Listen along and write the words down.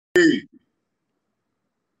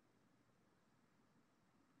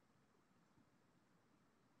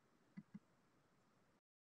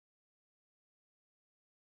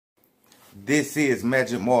This is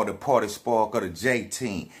Magic More, the party spark of the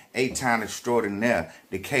J-Team. 8-time extraordinaire,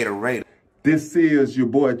 the L.A.Reid. This is your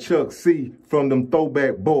boy Chuck C from them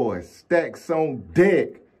Throwback Boys. Stacks on deck.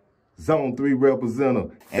 Zone 3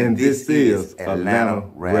 representative. And this is Atlanta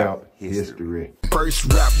Rap History.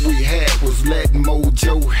 First rap we had was letting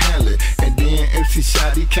Mojo handle it. And then MC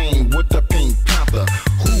Shotty came with the Pink Panther.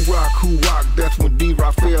 Who rock, that's when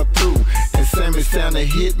D-Rock fell through. And Sammy Sound the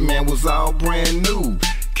Hitman was all brand new.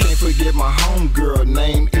 Can't forget my homegirl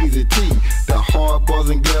named Easy T. The hard boys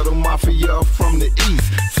and ghetto mafia from the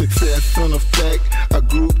east. Success in effect, a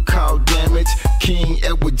group called Damage. King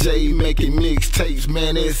Edward J making mixtapes,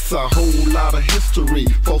 man, it's a whole lot of history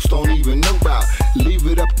folks don't even know about. Leave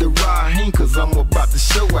it up to Raheem, cause I'm about to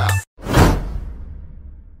show out.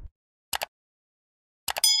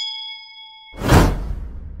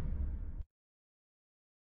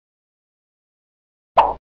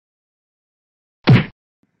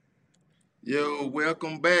 Yo,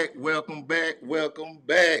 welcome back. We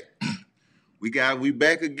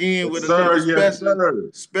back again with another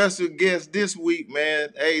special guest this week, man.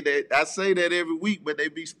 Hey, I say that every week, but they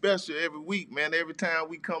be special every week, man. Every time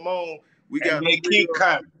we come on, we got they keep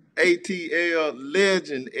coming. ATL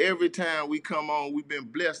legend. Every time we come on, we've been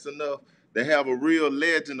blessed enough to have a real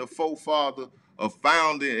legend, a forefather, a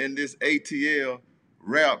founder in this ATL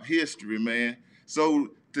rap history, man. So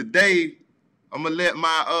today, I'm gonna let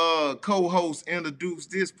my co-host introduce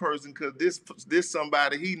this person, cause this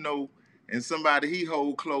somebody he know and somebody he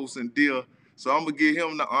hold close and dear. So I'm gonna give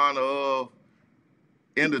him the honor of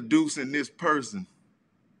introducing this person.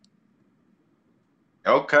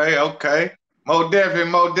 Okay. Most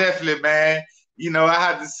definitely, man. You know, I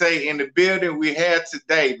have to say, in the building we had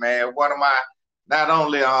today, man, one of my, not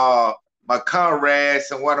only my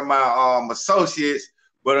comrades and one of my associates,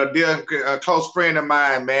 but a close friend of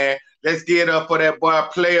mine, man. Let's get up for that boy,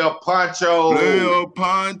 Player Poncho. Player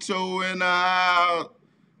Poncho in the house.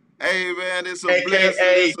 Hey, man, it's a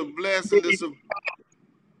blessing.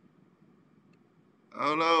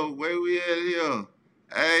 Hold on, where we at here?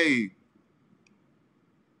 Hey.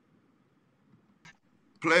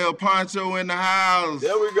 Player Poncho in the house.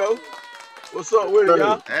 There we go. What's up with it,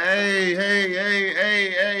 y'all? Hey,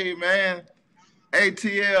 man.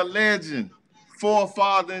 ATL legend.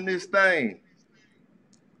 Forefather in this thing.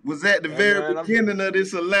 Was at the very beginning of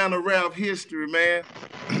this Atlanta rap history, man.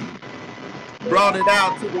 Brought it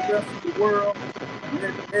out to the rest of the world.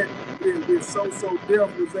 With So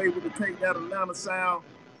Def was able to take that Atlanta sound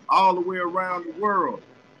all the way around the world.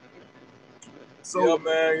 So yeah,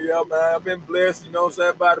 man. I've been blessed, you know what I'm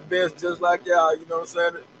saying, by the best, just like y'all, you know what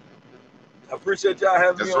I'm saying? I appreciate y'all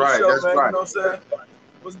having me on the show, man, you know what I'm saying?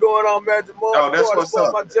 What's going on, Magic More? Oh, that's what's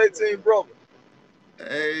up. My J-Team brother.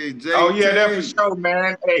 Hey, J-Team. Oh, yeah, that's for sure,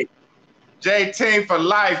 man. Hey, J-Team for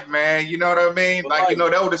life, man. You know what I mean? You know,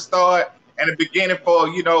 that was the start and the beginning for,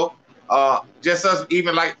 you know, just us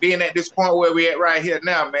even like being at this point where we at right here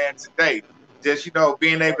now, man, today. Just, you know,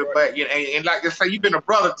 being able to, but, you know, and like I say, you've been a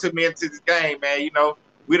brother to me into this game, man. You know,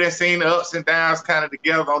 we done seen the ups and downs kind of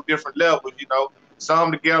together on different levels, you know,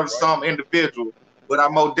 some together, some individual. But I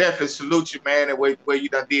most definitely salute you, man, and where you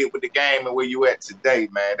done did with the game and where you at today,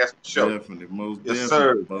 man. That's for sure. Definitely, most yes,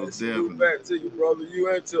 definitely. Sir. Most definitely. Back to you, brother. You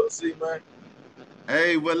and Chuck C, man.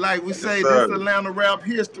 Hey, well, like we say, this Atlanta rap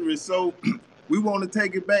history, so we want to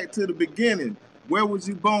take it back to the beginning. Where was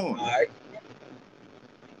you born? All right.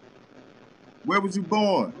 Where was you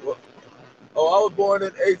born? Oh, I was born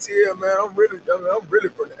in ATL, man. I'm really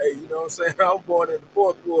from the A, you know what I'm saying? I was born in the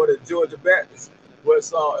 4th ward at Georgia Baptist,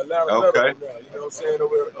 West Atlanta Medical now, you know what I'm saying,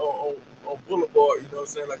 over on Boulevard, you know what I'm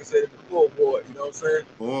saying, like I said, in the 4th ward, you know what I'm saying?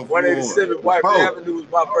 187 White Avenue was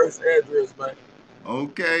my first address, man.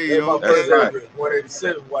 Okay, That's my first address,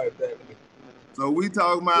 187 White Avenue. So we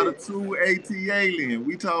talking about a true AT alien.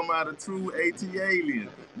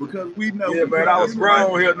 Because we know. Yeah, man, I was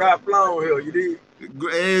grown here, not flown here, you did?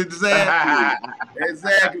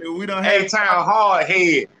 Exactly. We don't have A-Town hard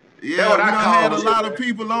head. Yeah, we done had a lot of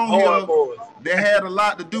people on here that had a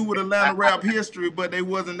lot to do with Atlanta rap history, but they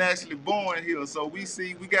wasn't actually born here. So we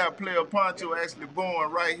got Player Poncho actually born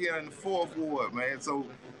right here in the 4th ward, man. So,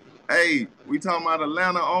 hey, we talking about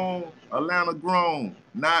Atlanta owned, Atlanta grown,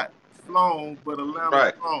 not flown, but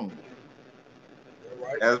Atlanta grown.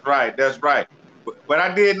 That's right. But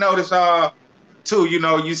I did notice, too, you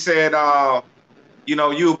know, you said, you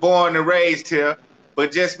know, you were born and raised here,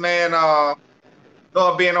 but just, man,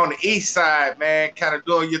 being on the east side, man, kind of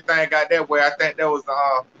doing your thing out that way, I think that was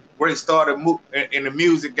where it started in the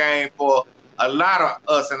music game for a lot of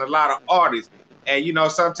us and a lot of artists. And, you know,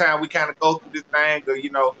 sometimes we kind of go through this thing of, you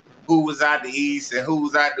know, who was out the east and who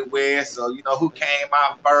was out the west, or, you know, who came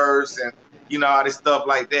out first and you know, all this stuff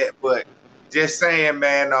like that. But just saying,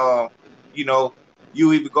 man, you know,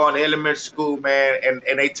 you even going to elementary school, man,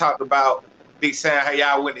 and they talked about Big Sam, how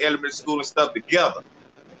y'all went to elementary school and stuff together,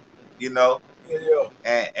 you know.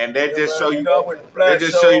 And they just show you, they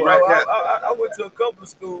just show you right there. I went to a couple of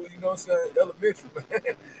schools, you know what I'm saying, elementary,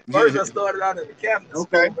 man. First, I started out in the Catholic school,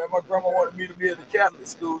 man. My grandma wanted me to be in the Catholic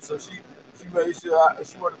school, so she made sure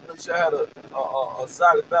she wanted to make sure I had a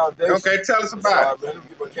solid foundation. Okay, tell us about it. Man, let me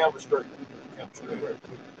get my camera straight. Right.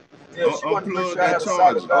 Yeah, she wanted to make sure I had a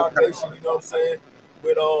solid foundation, you know what I'm saying,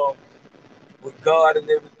 with God and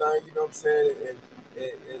everything, you know what I'm saying,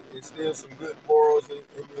 and still some good morals and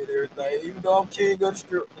everything. Even though I'm king of the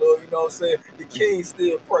strip club, you know what I'm saying, the king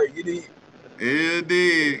still pray. You need. Yeah,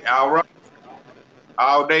 dig. All right.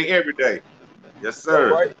 All day, every day. Yes, sir.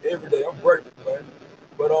 All right, every day. I'm grateful, man.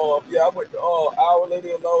 But yeah, I went to Our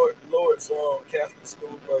Lady of Lord's Catholic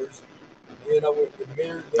school first. Then I went to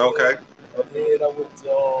Mary. Okay. And then I went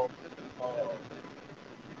to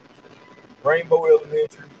Rainbow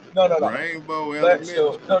Elementary. No. Rainbow Flat Elementary.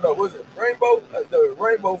 Show. No, was it Rainbow? No,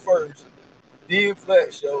 Rainbow first. Then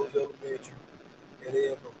Flat Shows Elementary. And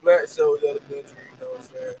then from Flat Shows Elementary, you know what I'm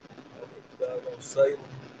saying? I went to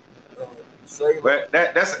Salem. Well,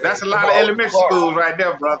 that's a lot of elementary schools right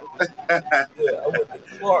there, brother. Yeah, I went to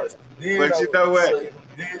Clarkston. But you know what?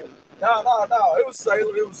 No. It was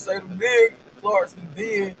Salem. Then Clarkston.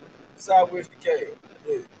 Then Southwest DeKalb.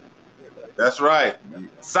 Yeah. That's right.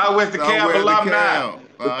 Southwest DeKalb alumni.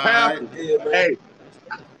 Yeah, man. Hey,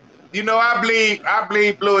 you know, I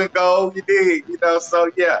bleed blue and gold. You dig, you know.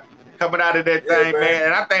 So yeah, coming out of that thing, man.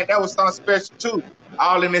 And I think that was something special too,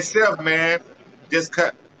 all in itself, man. Just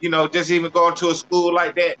even going to a school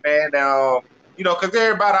like that, man. You know, because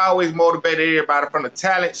everybody always motivated everybody from the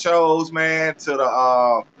talent shows, man, to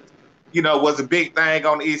the you know, was a big thing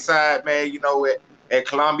on the east side, man. You know, at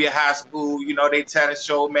Columbia High School, you know, they talent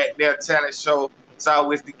show, McNair talent show,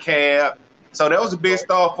 Southwest DeKalb. So that was a big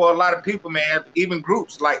star for a lot of people, man. Even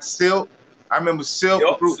groups like Silk. I remember Silk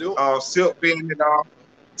Silk being in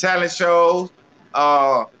talent shows.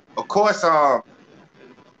 Of course,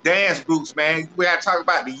 dance groups, man. We gotta talk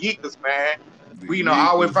about the Yeekers, man. We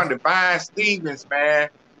all the way from Divine Stevens, man,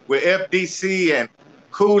 with FDC and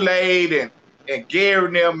Kool-Aid and Gary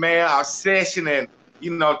and them, man, our session, and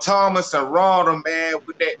you know, Thomas and Ronald, man,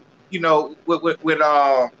 with that, you know, with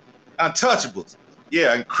Untouchables.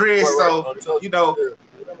 Yeah, and Chris. So, you know,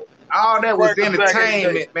 all that was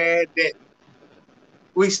entertainment, man, that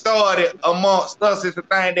we started amongst us. It's a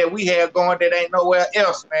thing that we have going that ain't nowhere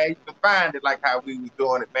else, man. You can find it like how we was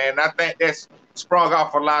doing it, man. And I think that's sprung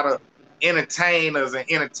off a lot of entertainers and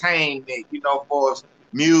entertainment, you know, for us,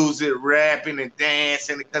 music, rapping, and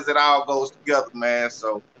dancing, because it all goes together, man.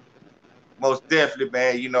 So most definitely,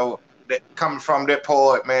 man, you know, that coming from that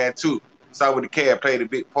part, man, too. Southwest DeKalb played a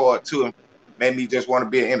big part too, and made me just want to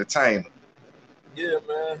be an entertainer. Yeah,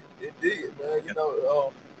 man, it did, man. You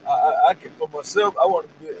know, I can, for myself, I wanted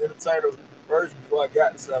to be an entertainer first before I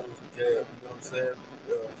got to Southwest DeKalb. You know what I'm saying?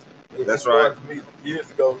 That's right. For me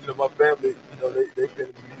years ago, you know, my family, you know, they've been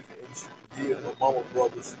in the music industry for years. My mama,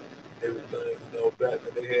 brothers, and everything. You know, back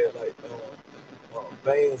when they had like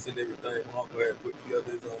bands and everything. My uncle had put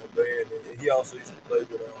together his own band, and he also used to play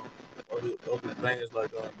with other bands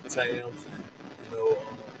like the Tams, and, you know.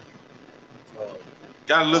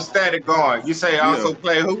 Got a little static going. You say also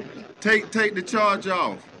play who? Take the charge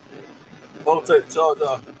off. Don't take the charge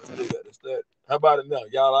off. Still got the static. How about it now?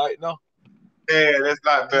 Y'all all right now? Yeah, that's a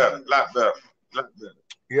lot better. Lot better.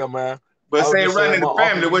 Yeah, man. But say running the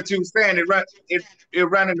family, what you were saying, it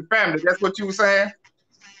running the family. That's what you were saying?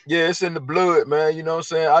 Yeah, it's in the blood, man. You know what I'm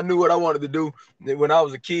saying? I knew what I wanted to do when I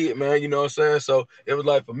was a kid, man. You know what I'm saying? So it was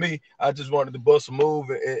like, for me, I just wanted to bust a move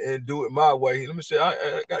and do it my way. Let me see.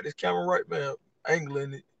 I got this camera right, man.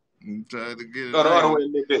 Angling it. I'm trying to get it. Go the other way a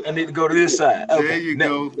little bit. I need to go to this side. Okay. There you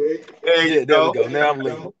go. There you go. There we go. Now I'm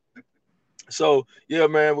leaving. So yeah,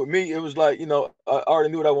 man, with me, it was like, you know, I already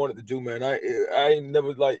knew what I wanted to do, man. I ain't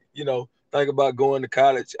never, like, you know, think about going to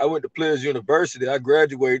college. I went to Playas University. I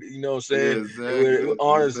graduated, you know what I'm saying, with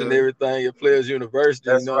honors and everything at Playas University.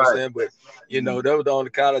 That's you know what I'm saying? But you know, that was the only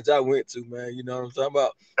college I went to, man. You know what I'm talking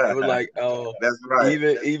about? It was like, that's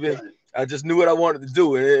right. Even I just knew what I wanted to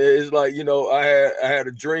do, and it's like, you know, I had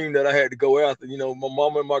a dream that I had to go after. You know, my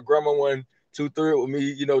mama and my grandma wasn't too thrilled with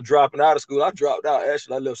me, you know, dropping out of school. I dropped out.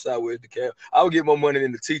 Actually, I left Southwest DeKalb. I would get more money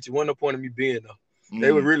than the teacher. Wasn't no point in me being there.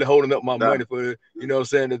 They were really holding up my money for, you know what I'm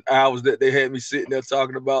saying, the hours that they had me sitting there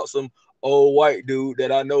talking about some old white dude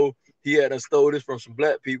that I know he had stole this from some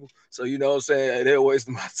black people. So, you know what I'm saying, they were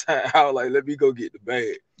wasting my time. I was like, let me go get the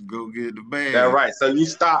bag. Go get the bag. That's right. So you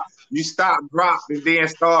stop, drop, and then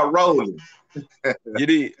start rolling. You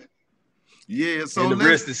did. Yeah, so and the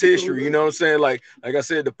rest is history, you know what I'm saying? Like I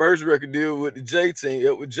said, the first record deal with the J team,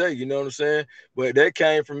 it was Jay, you know what I'm saying? But that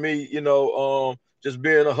came from me, just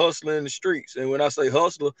being a hustler in the streets. And when I say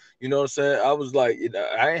hustler, you know what I'm saying? I was like,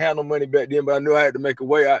 I ain't had no money back then, but I knew I had to make a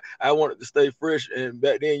way. I wanted to stay fresh. And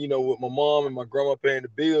back then, with my mom and my grandma paying the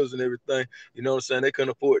bills and everything, you know what I'm saying? They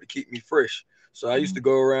couldn't afford to keep me fresh. So I used to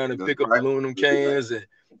go around and pick up aluminum cans, and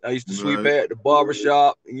I used to sweep at the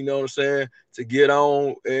barbershop, you know what I'm saying, to get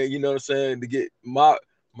on, and you know what I'm saying, to get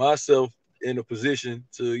myself in a position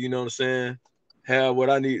to, you know what I'm saying, have what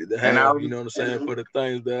I needed to have, you know what I'm saying, for the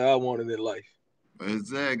things that I wanted in life.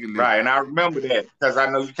 Exactly. Right, and I remember that because I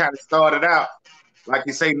know you kind of started out, like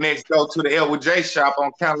you say, next door to the L.A.Reid shop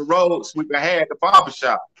on County Road, sweeping had the barber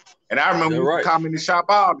shop. And I remember you would come in the shop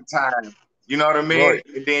all the time. You know what I mean? Right.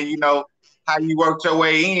 And then, how you worked your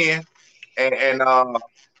way in. And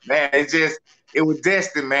man, it was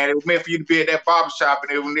destined, man. It was meant for you to be at that barber shop,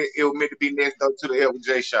 and it was meant to be next door to the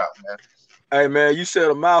L.A.Reid shop, man. Hey, man, you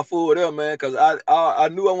said a mouthful there, man, because I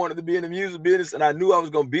knew I wanted to be in the music business, and I knew I was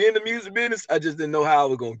going to be in the music business. I just didn't know how I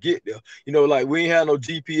was going to get there. Like we ain't had no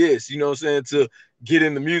GPS, you know what I'm saying, to get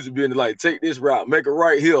in the music business, like take this route, make a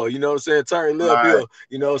right here, you know what I'm saying, turn left here,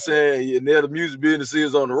 you know what I'm saying, and there the music business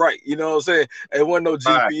is on the right, you know what I'm saying. It wasn't no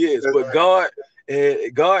GPS, but God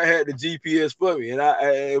had the GPS for me, and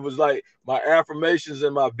it was like my affirmations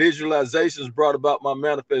and my visualizations brought about my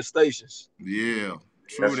manifestations. Yeah,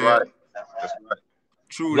 true. That's right. That's right.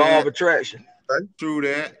 True. Law of attraction. True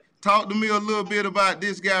that. Talk to me a little bit about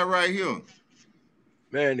this guy right here.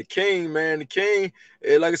 Man, the king.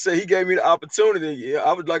 Like I said, he gave me the opportunity. Yeah,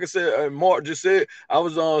 I was, like I said, Mark just said, I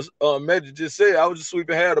was on Major just said, I was just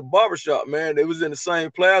sweeping had a barbershop, man. It was in the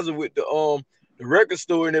same plaza with the record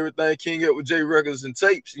store and everything, King Edward J Records and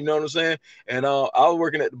Tapes, you know what I'm saying? And I was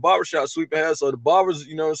working at the barbershop sweeping hair. So the barbers,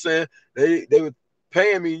 you know what I'm saying, they would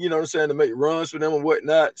paying me, you know what I'm saying, to make runs for them and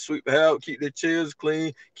whatnot, sweep the house, keep their chairs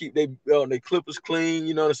clean, keep their clippers clean,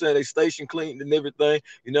 you know what I'm saying, they station clean and everything,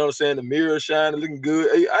 you know what I'm saying, the mirror shining, looking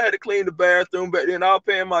good. I had to clean the bathroom back then. I was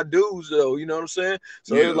paying my dues though, you know what I'm saying?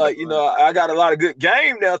 So it's like, I got a lot of good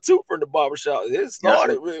game now too from the barbershop. It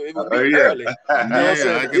started it was early. You know what I'm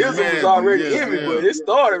saying? The ism was already in me, but it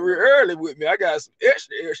started real early with me. I got some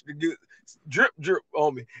extra good drip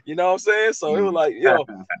on me, you know what I'm saying? So it was like,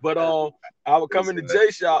 but I would come in the J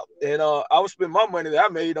shop and I would spend my money that I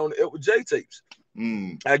made on the L.A.Reid J tapes.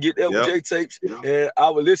 I get the L.A.Reid J tapes and I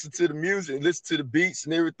would listen to the music, listen to the beats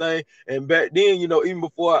and everything. And back then, even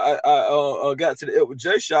before I got to the L.A.Reid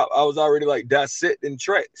J shop, I was already like dissecting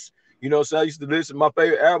tracks. So I used to listen. My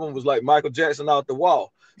favorite album was like Michael Jackson Out the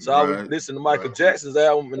Wall. So I would listen to Michael Jackson's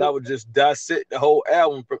album and I would just dissect the whole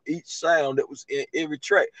album from each sound that was in every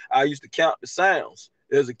track. I used to count the sounds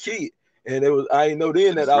as a kid. And I didn't know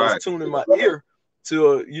then that I was tuning my ear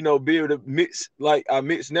to, be able to mix like I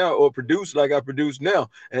mix now or produce like I produce now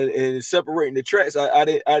and separating the tracks. I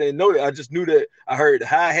didn't know that. I just knew that I heard the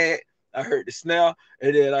hi-hat, I heard the snare,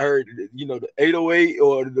 and then I heard, the 808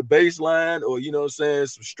 or the bass line or,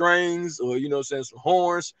 some strings or, some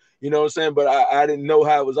horns, but I didn't know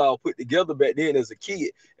how it was all put together back then as a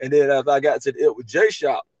kid. And then after I got to the L.A.Reid J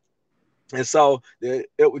shop and saw that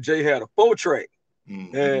L.A.Reid J had a 4-track.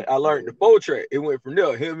 And I learned the 4-track. It went from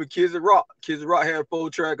there. Him and Kids Rock. Kids Rock had a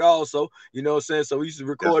 4-track also. You know what I'm saying? So we used to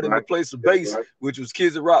record in the place of bass, which was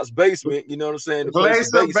Kids Rock's basement. You know what I'm saying? The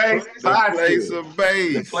place of bass.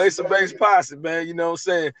 The place of bass posse, man. You know what I'm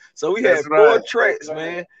saying? So we had 4 tracks,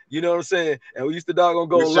 man. You know what I'm saying? And we used to doggone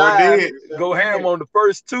go live, go ham on the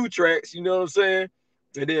first 2 tracks. You know what I'm saying?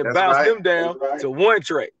 And then bounce them down to 1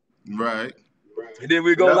 track. Right. And then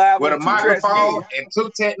we go live with on a 2 tracks microphone and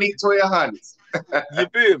 2 Technique 1200s. You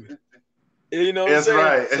feel me? You know what I'm saying?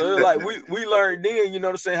 Right. So it's like we learned then, you know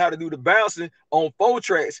what I'm saying, how to do the bouncing on 4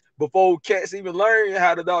 tracks before cats even learned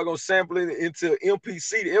how to doggone sample it into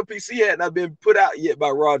MPC. The MPC had not been put out yet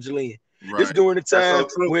by Roger Lynn. Right. It's during the time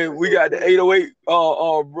when we got the 808,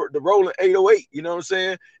 the rolling 808, you know what I'm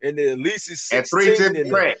saying? And the Lisa's 16 and 3 different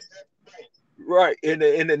tracks. Right. In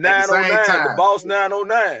the 909, the Boss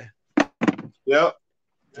 909. Yep.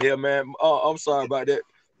 Yeah, man. I'm sorry about that.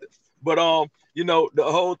 But the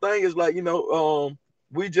whole thing is like,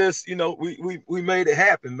 we just, we made it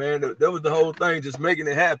happen, man. That was the whole thing, just making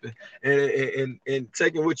it happen and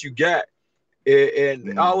taking what you got.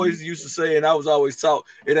 And I always used to say, and I was always taught,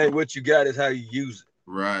 it ain't what you got, it's how you use it.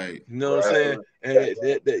 Right. You know what I'm saying? And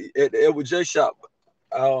at the L.A.Reid J shop,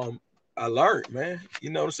 I learned, man. You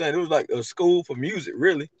know what I'm saying? It was like a school for music,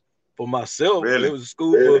 really, for myself. Really? It was a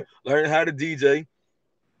school for learning how to DJ,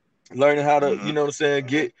 learning how to, you know what I'm saying,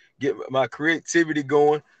 get my creativity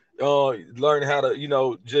going, learning how to, you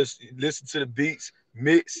know, just listen to the beats,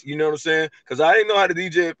 mix, you know what I'm saying? Because I didn't know how to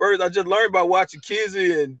DJ at first. I just learned by watching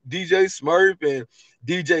Kizzy and DJ Smurf and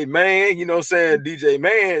DJ Man, you know what I'm saying? DJ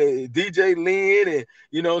Man and DJ Lynn and,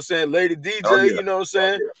 you know what I'm saying, Lady DJ, you know what I'm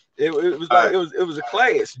saying? It was like it was a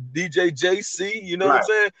class. DJ JC, you know what I'm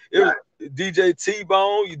saying? It was DJ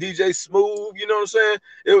T-Bone, DJ Smooth, you know what I'm saying?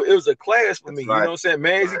 It was a class for me, you know what I'm saying?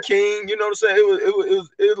 Manzy King, you know what I'm saying?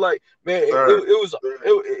 It was like, man,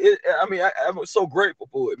 I mean, I was so grateful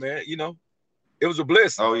for it, man, you know? It was a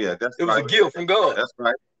blessing. Oh yeah, it was a gift from God. That's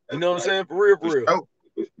right. You know what I'm saying? For real.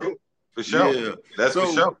 For sure. Yeah. That's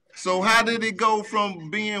for sure. So how did it go from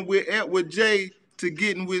being with Jay to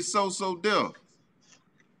getting with So Def?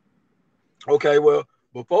 Okay, well,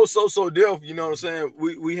 before So Def, you know what I'm saying,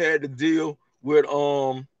 we had to deal with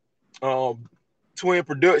Twin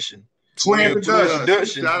Production. Twin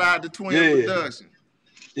Production. Shout out to Twin Production.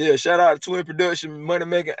 Yeah, shout out to Twin Production, Money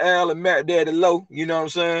Making Al and Matt Daddy Low. You know what I'm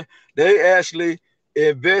saying? They actually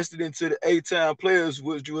invested into the A-Town Playas,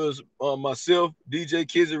 which was myself, DJ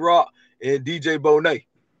Kizzy Rock, and DJ Bonet.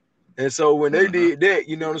 And so when they did that,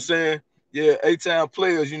 you know what I'm saying? Yeah, A-Town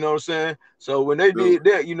Playas, you know what I'm saying? So when they did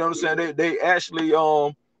that, you know what I'm saying? They actually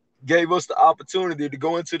gave us the opportunity to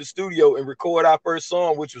go into the studio and record our first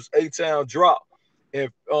song, which was A-Town Drop. And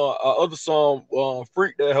our other song,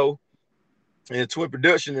 Freak That Hoe, and Twin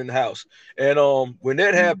Production in the house. And when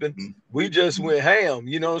that happened, we just went ham,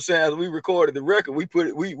 you know what I'm saying? As we recorded the record, we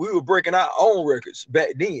were breaking our own records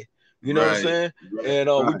back then. You know what I'm saying? And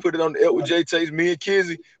we put it on the with J Tapes. Me and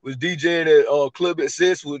Kizzy was DJing at Club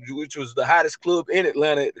Access, which was the hottest club in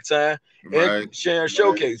Atlanta at the time, and sharing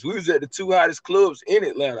Showcase. We was at the two hottest clubs in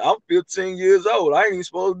Atlanta. I'm 15 years old. I ain't even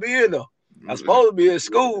supposed to be in there. I'm supposed to be at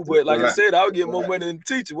school, but like I said, I would get more money than the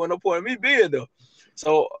teacher. Wasn't no point in me being there.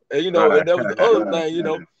 So, you know, and that was the other thing, you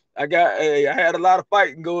know, I had a lot of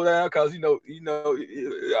fighting going down because, you know,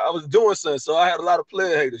 I was doing something. So I had a lot of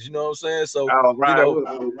player haters, you know what I'm saying? So, you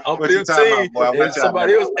know, I'm 15 and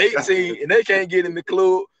somebody else 18 and they can't get in the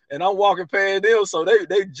club and I'm walking past them. So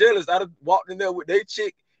they jealous. I walked in there with their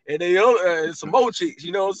chick and they some more chicks,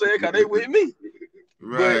 you know what I'm saying? Because they with me.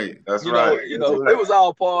 Right. But, that's right. You know, it was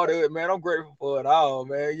all part of it, man. I'm grateful for it all,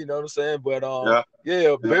 man. You know what I'm saying? But,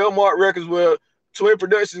 yeah, Belmont Records were Twin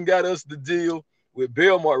Production got us the deal with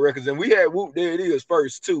Belmont Records, and we had Whoop There It Is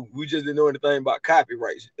first too. We just didn't know anything about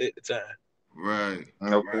copyrights at the time. Right.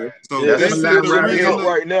 Okay. So yeah, they still the up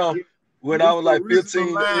right now. When I was like 15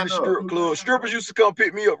 in the strip club, strippers used to come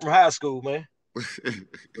pick me up from high school, man. So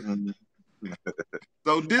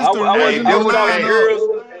this the original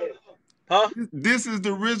lineup. Huh? This is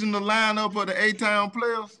the original lineup of the A-Town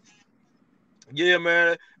Players. Yeah,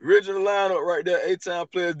 man. Original lineup right there. A-Town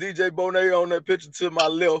Players. DJ Bonet on that picture to my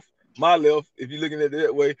left, if you're looking at it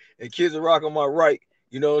that way, and Kizzy Rock on my right.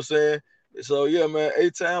 You know what I'm saying? So yeah, man.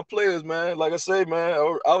 A-Town Players, man. Like I say, man, I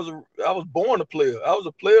was born a player. I was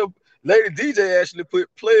a player. Lady DJ actually put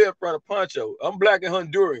player in front of Poncho. I'm black and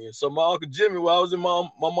Honduran. So my Uncle Jimmy, while I was in my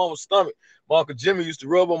mama's stomach, my Uncle Jimmy used to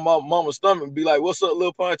rub on my mama's stomach and be like, "What's up,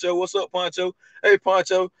 little Poncho? What's up, Poncho? Hey,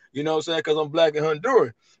 Poncho." You know what I'm saying? Because I'm black and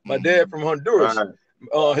Honduran. My dad from Honduras.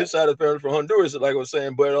 His side of the family from Honduras, like I was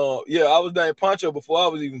saying. But yeah, I was named Poncho before I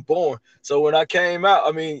was even born. So when I came out,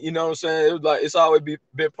 I mean, you know what I'm saying? It was like it's always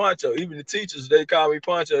been Poncho. Even the teachers, they call me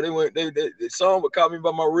Poncho. Some would call me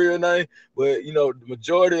by my real name, but you know, the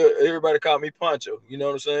majority of everybody called me Poncho. You know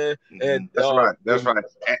what I'm saying? And that's right.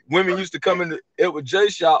 Women used to come in the Edward J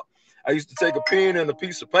shop. I used to take a pen and a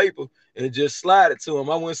piece of paper and just slide it to them.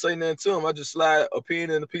 I wouldn't say nothing to them. I just slide a pen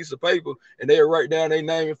and a piece of paper, and they would write down their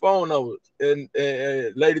name and phone numbers. And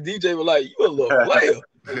Lady DJ was like, "You a little player,"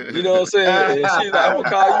 you know what I'm saying? And she's like, "I'm gonna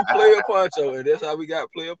call you Player Poncho," and that's how we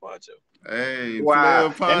got Player Poncho. Hey, wow!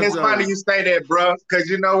 Player Poncho. And it's funny you say that, bro, because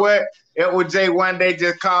you know what? Edward J one day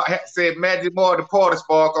just said Magic Moore the Porter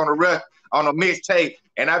Spark on a mixtape.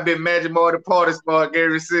 And I've been Magic Moore the Porter Spark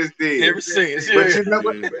ever since then. Ever since, yeah.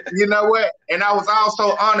 But you know what? And I was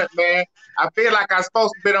also honored, man. I feel like I'm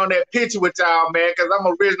supposed to be on that picture with y'all, man, because I'm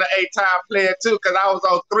an original A-Town player too, because I was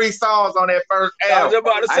on 3 songs on that first album. I was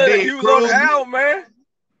about to say that you was on the album, man.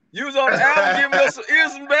 You was on the album giving us some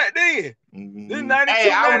ears back then. This is 92,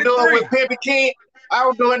 hey, I was doing with Pimpy King. I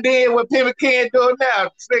was doing then what Pimpy King doing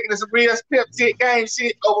now, sticking to some real pimp shit, game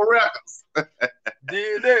shit over records.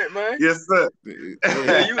 Did that, man. Yes, sir.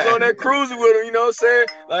 Yeah, you was on that cruising with him, you know what I'm saying?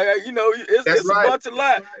 Like, you know, it's right. A bunch of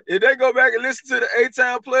lot. If they go back and listen to the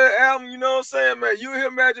A-Town Player album, you know what I'm saying, man? You hear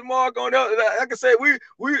Magic Mark on there. Like I said, we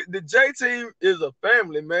the J team is a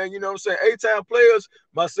family, man. You know what I'm saying? A-Town Players,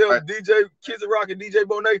 myself, right. DJ Kizzy Rock and DJ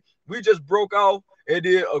Bonet, we just broke off and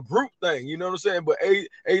did a group thing, you know what I'm saying? But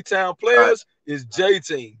A-Town Players, is J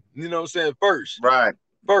Team. You know what I'm saying? First. Right.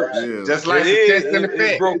 Yeah. Just like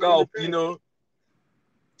it broke off, you know,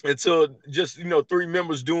 until just, you know, 3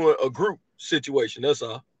 members doing a group situation. That's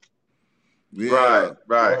all. Yeah.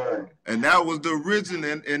 Right. And that was the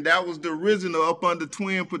original, and that was the original up under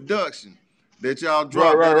Twin Production that y'all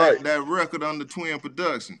dropped that record under Twin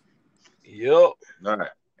Production. Yep. Right.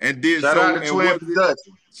 And did shout out to Twin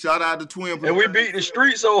Production. Shout out to Twin Production. And we beat the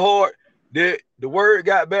street so hard that the word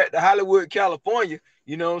got back to Hollywood, California.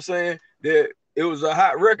 You know what I'm saying? That it was a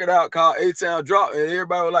hot record out called A-Town Drop, and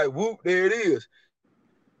everybody was like, whoop, there it is.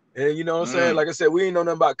 And you know what I'm saying? Like I said, we ain't know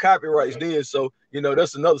nothing about copyrights then, so you know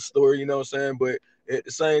that's another story, you know what I'm saying? But at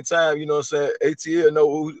the same time, you know what I'm saying, ATL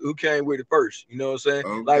know who came with it first, you know what I'm saying?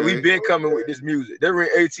 Okay. Like we've been coming with this music. They ran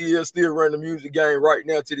ATL still run the music game right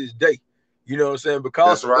now to this day. You know what I'm saying?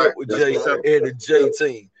 Because with Jay and the J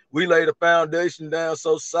Team. We laid a foundation down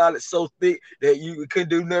so solid, so thick that you couldn't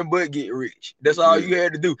do nothing but get rich. That's all you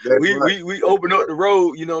had to do. We opened up the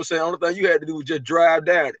road, you know what I'm saying? Only thing you had to do was just drive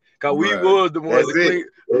down it. Because we was the ones that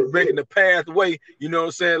making the pathway, you know what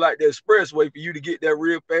I'm saying, like the expressway for you to get there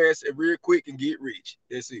real fast and real quick and get rich.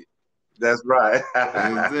 That's it. That's right.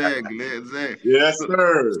 Exactly. Yes,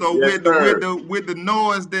 sir. So with the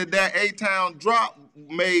noise that A-Town Drop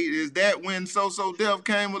made, is that when So Def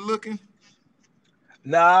came with looking?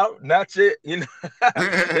 No, not yet. You know,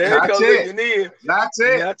 not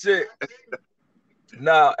yet.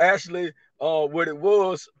 Now, actually, what it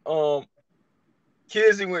was,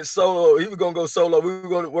 Kizzy went solo. He was gonna go solo. We were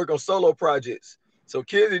gonna work on solo projects. So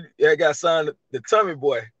Kizzy got signed to Tommy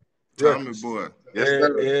Boy. Tommy Boy. Yes,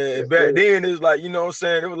 and back then it was like, you know what I'm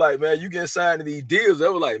saying? It was like, man, you getting signed to these deals.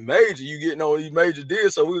 That was like major. You getting on these major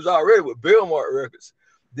deals. So we was already with Belmont Records.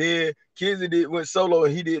 Then Kizzy went solo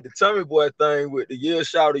and he did the Tommy Boy thing with the Yell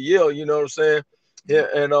Shout to Yell, you know what I'm saying? Yeah,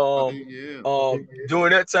 and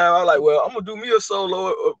during that time, I was like, well, I'm gonna do me a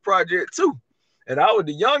solo project too. And I was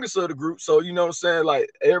the youngest of the group, so you know what I'm saying, like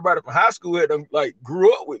everybody from high school had them like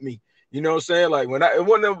grew up with me. You know what I'm saying? Like when it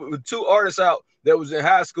wasn't there 2 artists out that was in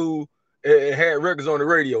high school and had records on the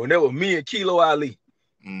radio, and that was me and Kilo Ali.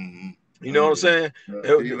 You know what I'm saying?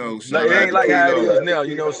 It ain't like how it is now,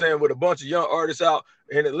 you know what I'm saying, with a bunch of young artists out.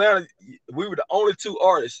 In Atlanta, we were the only 2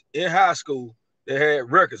 artists in high school that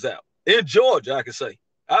had records out. In Georgia, I can say.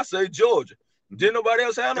 I say Georgia. Didn't nobody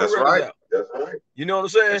else have no records out. That's right. You know what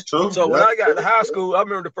I'm saying? So when I got to high school, I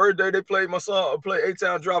remember the first day they played my song, played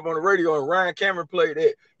A-Town Drop on the radio, and Ryan Cameron played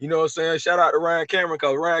that. You know what I'm saying? Shout out to Ryan Cameron,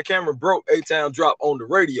 because Ryan Cameron broke A-Town Drop on the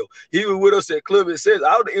radio. He was with us at Club It Says.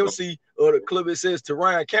 I was the MC of the Club It Says till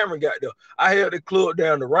Ryan Cameron got there. I held the club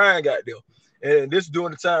down to Ryan got there. And this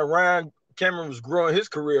during the time Ryan Cameron was growing his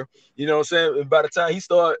career, you know what I'm saying? And by the time he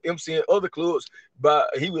started MCing other clubs,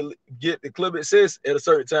 he would get the Club It Says at a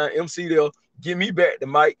certain time, MC there, give me back the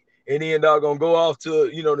mic, and then gonna go off to,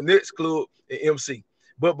 you know, the next club and MC.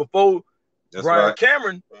 But before Ryan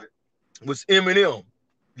Cameron was Eminem.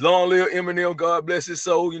 Long live Eminem, God bless his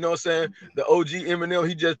soul, you know what I'm saying? The OG Eminem,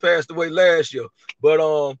 he just passed away last year. But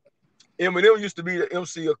Eminem used to be the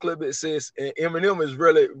MC of Club It Says, and Eminem is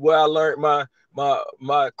really where I learned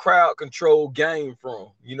my crowd control game from.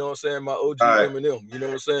 You know what I'm saying? My OG Eminem, you know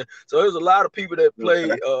what I'm saying? So there's a lot of people that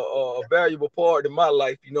played a valuable part in my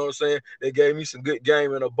life, you know what I'm saying? They gave me some good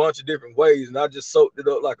game in a bunch of different ways, and I just soaked it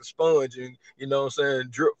up like a sponge and, you know what I'm saying,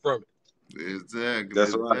 drip from it. Exactly.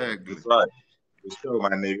 That's right. That's right. For sure, my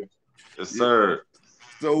nigga. Yes, sir.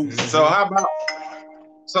 So how about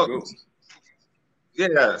so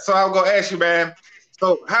I'm gonna ask you, man.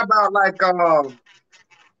 So how about like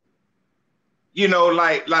you know,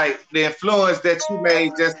 like the influence that you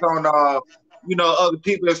made just on you know, other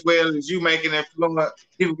people as well as you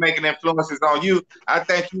people making influences on you. I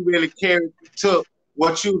think you really took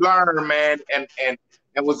what you learned, man,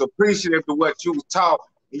 and was appreciative of what you was taught.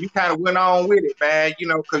 And you kind of went on with it, man, you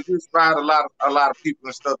know, because you inspired a lot of people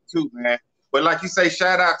and stuff too, man. But like you say,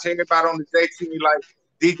 shout out to everybody on the JT, like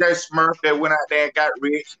DJ Smurf that went out there and got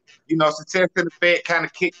rich. You know, Success in the Fed kind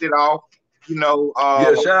of kicked it off. You know,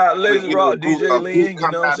 shout out Lazy Rock, DJ Lynn,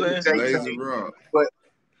 you know what I'm saying? Lazy Rock. But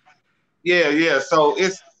yeah. So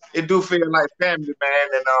it do feel like family, man,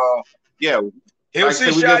 and like MC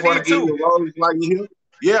Shadi too. Like you here.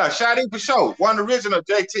 Yeah, Shadi for sure. One original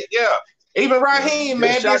JT, yeah. Even Raheem,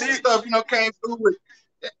 man, did some stuff, you know, came through with.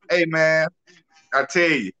 Hey, man, I tell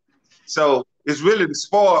you. So it's really the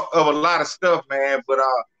spoil of a lot of stuff, man. But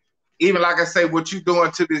even like I say, what you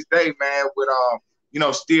doing to this day, man, with you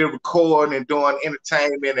know, still recording and doing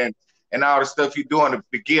entertainment and all the stuff you're doing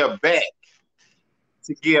to give back.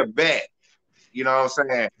 To give back. You know what I'm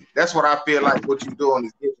saying? That's what I feel like what you're doing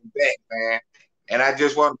is giving back, man. And I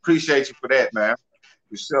just want to appreciate you for that, man.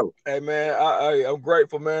 For sure. Hey man, I'm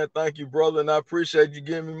grateful, man. Thank you, brother, and I appreciate you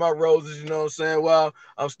giving me my roses. You know what I'm saying? While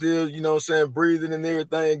I'm still, you know what I'm saying, breathing and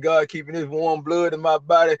everything. God keeping this warm blood in my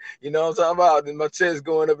body. You know what I'm talking about? And my chest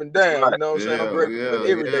going up and down. Right. You know what I'm saying? I'm Yeah, grateful for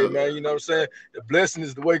every day, man. You know what I'm saying? The blessing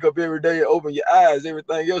is to wake up every day and open your eyes.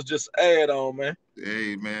 Everything else just add on, man.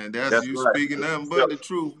 Hey man, That's you right. speaking nothing but the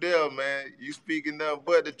truth there, man. You speaking nothing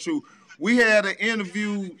but the truth. We had an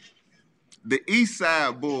interview, the East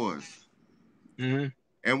Side Boys. Mm-hmm.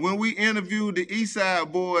 And when we interviewed the East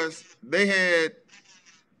Side Boys, I'm going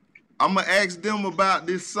to ask them about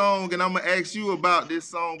this song, and I'm going to ask you about this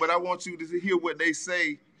song, but I want you to hear what they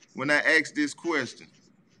say when I ask this question.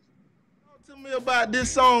 Talk to me about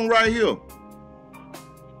this song right here.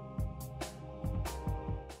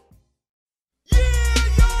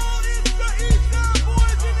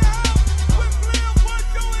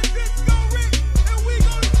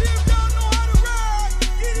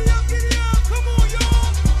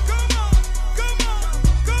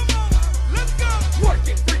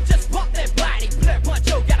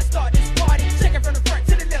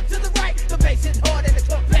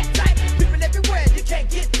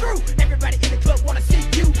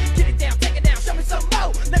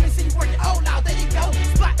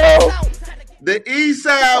 The East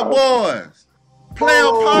Side Boys. Player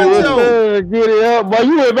Poncho. Get it up, boy.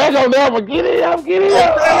 You went back on that one. Get it up, get it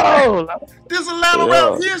up. Oh. This Atlanta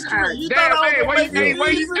rap history. You thought I was gonna make it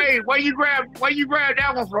easy? Where you grab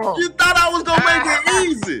that one from? You thought I was gonna make it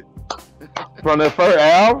easy? From that first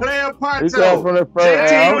album? Player Poncho. He came from that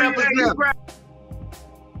first album.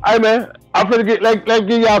 Hey man, I'm gonna let's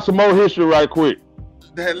give y'all some more history right quick.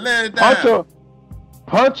 Let it down.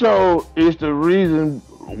 Poncho is the reason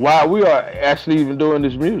why we are actually even doing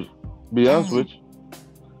this music. Be honest with you,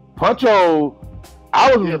 Poncho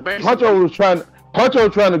was trying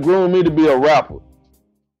to groom me to be a rapper.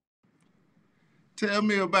 Tell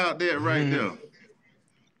me about that right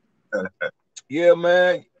there. Yeah,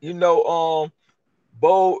 man. You know,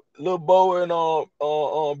 Lil Bo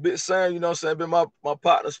and Big Sam, you know what I'm saying, been my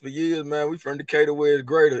partners for years, man. We from Decatur where it's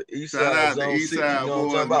greater. East Shout Side out Zone to East 6, Side you know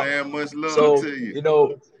Boys, man. Much love to you. You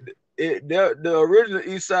know, the original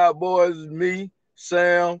East Side Boys is me,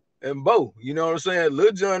 Sam, and Bo. You know what I'm saying?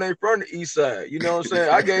 Lil Jon ain't from the East Side. You know what I'm saying?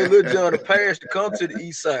 I gave Lil Jon a pass to come to the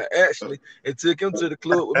East Side, actually, and took him to the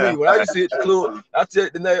club with me. When I used to hit the club, I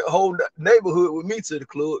took the whole neighborhood with me to the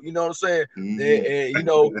club. You know what I'm saying? And you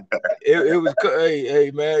know, it was, hey,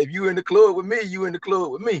 man, if you in the club with me, you in the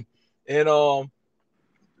club with me. And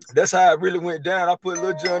that's how it really went down. I put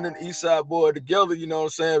Lil Jon and the East Side Boy together, you know what I'm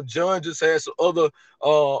saying? John just had some other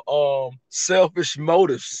selfish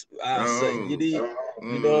motives, I say.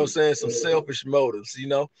 You know what I'm saying? Some selfish motives, you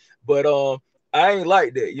know. But I ain't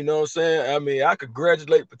like that, you know what I'm saying? I mean, I could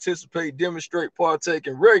congratulate, participate, demonstrate, partake,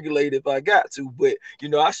 and regulate if I got to, but you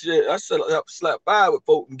know, I slap five with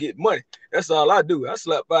folk and get money. That's all I do. I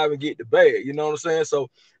slap five and get the bag, you know what I'm saying? So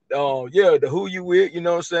yeah, the Who You With, you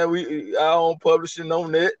know what I'm saying? I own publishing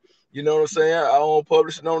on that, you know what I'm saying? I own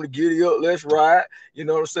publishing on the Giddy Up, Let's Ride, you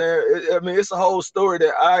know what I'm saying? I mean, it's a whole story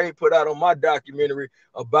that I ain't put out on my documentary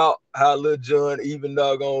about how Lil Jon even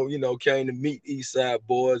doggone, you know, came to meet East Side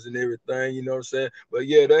Boys and everything, you know what I'm saying? But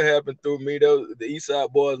yeah, that happened through me. The East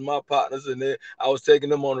Side Boys, my partners, and then I was taking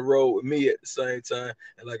them on the road with me at the same time.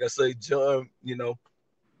 And like I say, John, you know,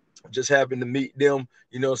 just happened to meet them,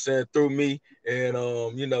 you know what I'm saying, through me, and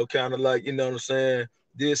you know, kind of like, you know what I'm saying,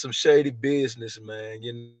 did some shady business, man,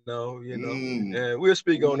 you know, and we'll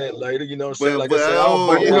speak on that later, you know what I'm saying. Like I said, I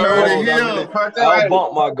don't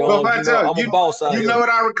bump my guns, you know, I'm a boss out here. You know what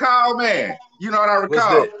I recall, man? You know what I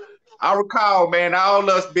recall? I recall, man, all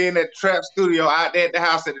us being at the Trap Studio, out there at the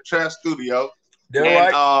house at the Trap Studio.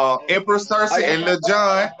 Empress Cersei and Lil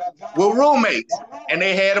Jon were roommates, and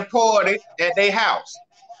they had a party at their house.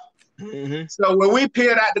 So when we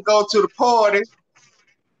peeled out to go to the party,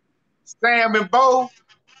 Sam and Bo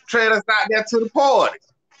trailed us out there to the party.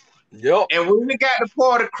 Yep. And when we got the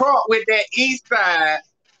party crunk with that east side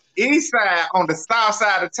on the south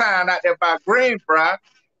side of town out there by Greenbrier,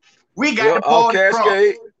 we got the party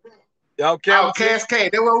crunk. Out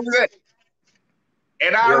Cascade. That's where we was at.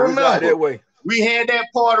 And I remember we had that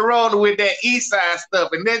party rolling with that east side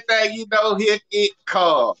stuff, and that thing, you know, here it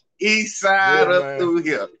called East Side up through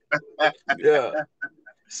here. Yeah.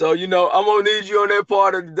 So, you know, I'm gonna need you on that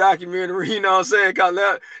part of the documentary, you know what I'm saying? Cause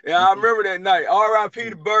I remember that night. R.I.P.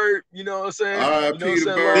 the Bird, you know what I'm saying? R.I.P. the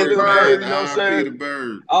Bird, you know what I'm saying? the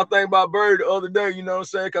Bird. I was thinking about Bird the other day, you know what I'm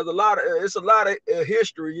saying? Cause it's a lot of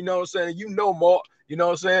history, you know what I'm saying? You know, Mark, you know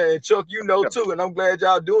what I'm saying? And Chuck, you know too. And I'm glad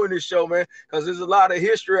y'all doing this show, man, because there's a lot of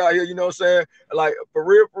history out here, you know what I'm saying? Like, for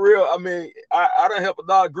real, I mean, I done helped a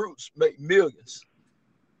lot of groups make millions.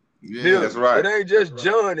 Yeah, that's right. It ain't just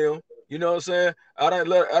John them. You know what I'm saying? I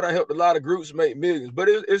done helped a lot of groups make millions, but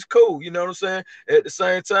it's cool. You know what I'm saying? At the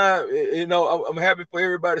same time, you know, I'm happy for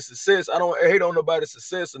everybody's success. I don't hate on nobody's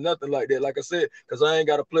success or nothing like that. Like I said, because I ain't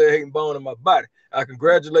got a player hating bone in my body. I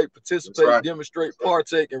congratulate, participate, demonstrate,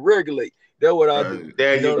 partake, and regulate. That's what I do.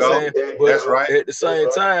 There you know you what I'm go. saying? But That's right. at the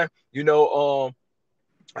same time, you know,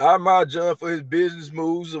 I admire John for his business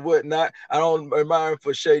moves and whatnot. I don't admire him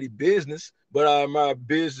for shady business, but I admire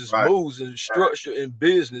business moves and structure in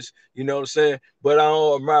business. You know what I'm saying? But I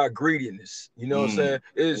don't admire greediness. You know what I'm saying?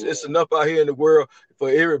 It's enough out here in the world for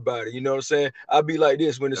everybody. You know what I'm saying? I be like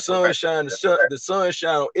this: when the sun shines, the sun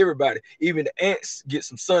shine on everybody. Even the ants get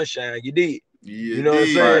some sunshine. You did. You know what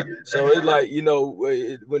I'm saying? So it's like, you know,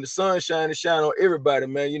 when the sun shines, it shine on everybody,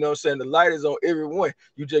 man. You know what I'm saying? The light is on everyone.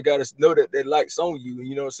 You just got to know that light's on you,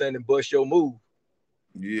 you know what I'm saying, and bust your move.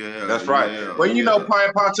 Yeah, that's right. Well, you know,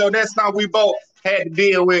 Poncho, that's something we both had to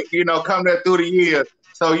deal with, you know, coming up through the years.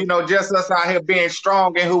 So, you know, just us out here being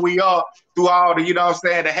strong in who we are through all the, you know what I'm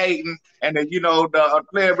saying, the hating and the, you know, the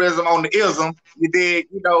playerism on the ism, you dig,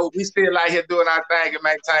 you know, we still out here doing our thing and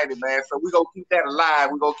maintaining, man. So we gonna keep that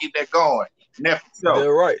alive. We gonna keep that going. That's for sure.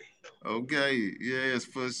 They're right. Okay, yes,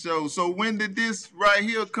 for sure. So when did this right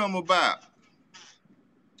here come about?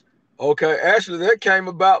 Okay, actually, that came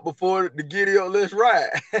about before the Giddy Up Let's Ride.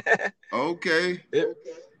 Okay.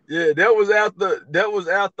 Yeah, that was after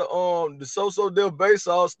the So Def Bass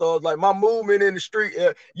All Stars. Like my movement in the street,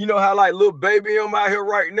 you know how like little baby I'm out here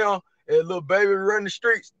right now, and little baby run the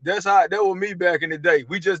streets. That was me back in the day.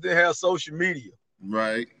 We just didn't have social media.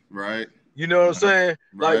 Right. You know what I'm saying?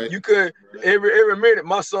 Right. Like you could every minute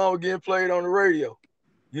my song was getting played on the radio.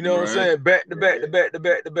 You know what I'm saying? Back to back to back to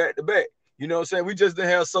back to back to back. You know what I'm saying? We just didn't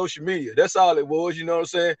have social media. That's all it was. You know what I'm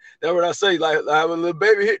saying? That's what I say. Like when a little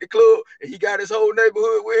baby hit the club and he got his whole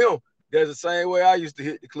neighborhood with him. That's the same way I used to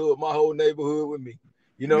hit the club, my whole neighborhood with me.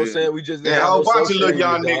 You know what I'm saying? We just didn't have a whole no bunch of social little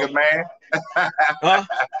young media, niggas, man. Huh?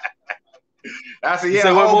 I said, yeah,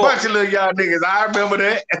 a whole bunch of little young niggas. I remember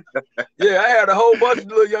that. Yeah, I had a whole bunch of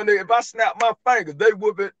little young niggas. If I snap my fingers, they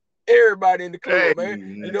whooping everybody in the club, man.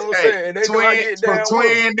 You know what I'm saying? And they know I get down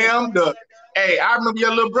twin them. Hey, I remember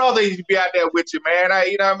your little brother used to be out there with you, man.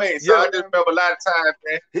 You know what I mean? So I just remember a lot of times,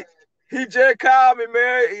 man. He just called me,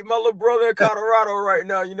 man. My little brother in Colorado right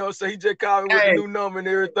now, you know, so he just called me with the new number and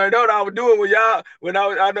everything. That's what I was doing with y'all when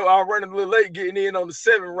I know I was running a little late getting in on the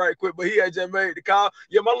 7 right quick, but he had just made the call.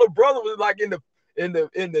 Yeah, my little brother was like in the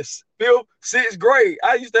 5th, 6th grade.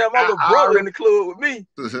 I used to have my little brother in the club with me.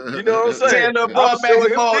 You know what I'm saying? Tell little bro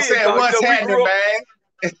Magic Mo said, what's happening,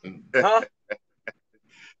 man? Huh?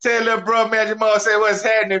 Tell little bro Magic Mo say what's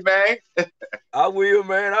happening, man. I will,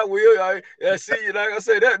 man. I will. I see, like I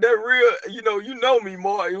said, that real, you know me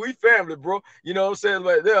more. We family, bro. You know what I'm saying?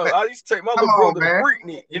 Like that. I used to take my little brother to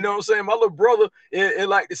Freaknik. You know what I'm saying? My little brother in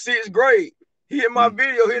like the 6th grade. He in my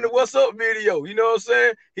video, he in the What's Up video. You know what I'm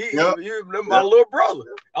saying? He my little brother.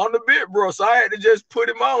 I'm the big bro. So I had to just put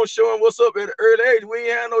him on, show him what's up at an early age. We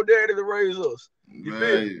ain't had no daddy to raise us. You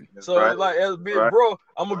feel? So it's like as a big bro,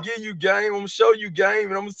 I'm gonna give you game, I'm gonna show you game,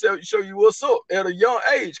 and I'm gonna show you what's up at a young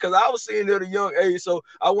age. Cause I was seeing it at a young age, so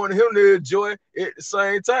I wanted him to enjoy it at the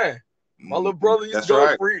same time. My little brother used to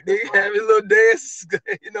go freak, they have his little dances,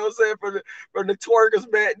 you know what I'm saying, from the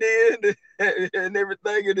twerkers back then and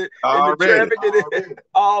everything and the traffic and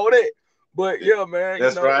all that. But yeah, man,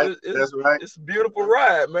 That's right. It's a beautiful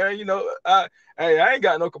ride, man. You know, I ain't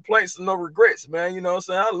got no complaints and no regrets, man. You know what I'm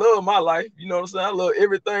saying? I love my life. You know what I'm saying? I love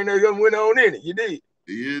everything that went on in it. You did.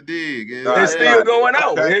 You dig. It's still going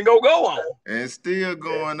on. It ain't gonna go on. And still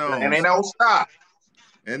going on. And it don't stop.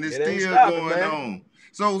 And it's still going on.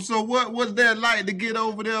 So what was that like to get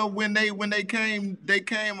over there when they came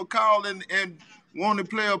a call and wanted to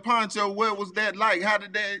play a Poncho? What was that like? How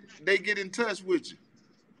did they get in touch with you?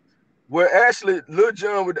 Well, actually, Lil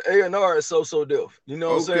Jon with the A&R is so Def. You know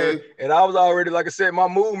what I'm saying? And I was already, like I said, my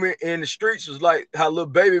movement in the streets was like how Lil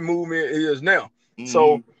Baby movement is now.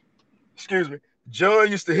 So, excuse me.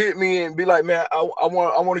 John used to hit me and be like, man, I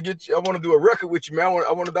want to get you, I want to do a record with you, man.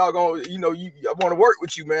 I want to doggone, I want to work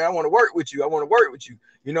with you, man. I want to work with you.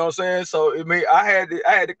 You know what I'm saying? So I mean, I had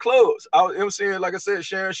the clubs. I was MCing, like I said,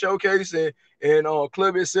 Sharon Showcase and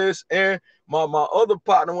Club SS, and my other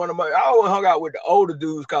partner, I always hung out with the older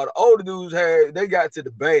dudes. Cause the older dudes they got to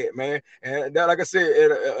the bad, man. And that, like I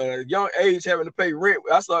said, at a young age, having to pay rent.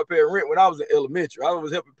 I started paying rent when I was in elementary. I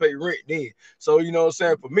was helping pay rent then. So you know what I'm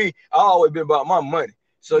saying? For me, I always been about my money.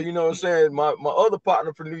 So you know what I'm saying? My other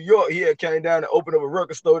partner from New York, he had came down and opened up a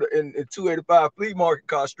record store in 285 Flea Market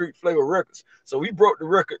called Street Flavor Records. So we broke the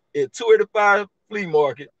record at 285 Flea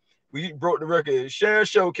Market. We broke the record at Sharon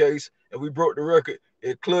Showcase, and we broke the record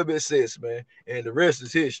at Club SS, man, and the rest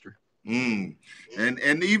is history. And that's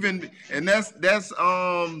and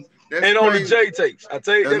on the J tapes. I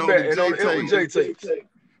tell you that back. And on the J tapes.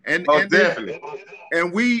 And definitely.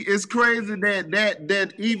 And it's crazy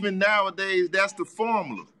that even nowadays that's the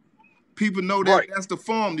formula. People know that that's the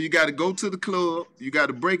formula. You got to go to the club. You got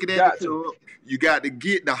to break it at the club. You got to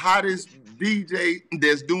get the hottest DJ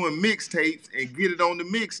that's doing mixtapes and get it on the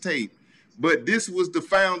mixtape. But this was the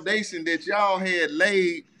foundation that y'all had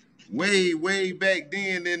laid way back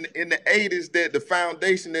then in the 80s, that the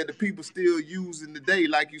foundation that the people still using today.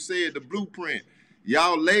 Like you said, the blueprint.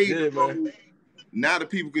 Y'all laid the road. Now the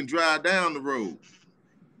people can drive down the road.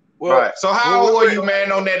 Well, right. So how old were you,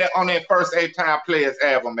 man, on that first 8-Time Playas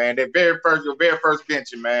album, man? Your very first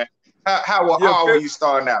venture, man. How old were you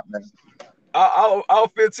starting out, man? I was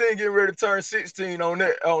 15, getting ready to turn 16 on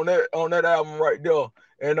that album right there.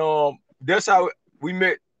 And that's how we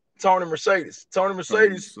met Tony Mercedes. Tony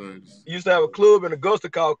Mercedes used to have a club in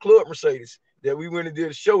Augusta called Club Mercedes that we went and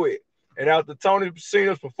did a show at. And after Tony seen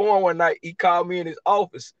us perform one night, he called me in his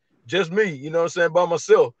office, just me, you know what I'm saying, by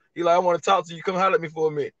myself. He like, I want to talk to you. Come holler at me for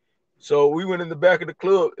a minute. So we went in the back of the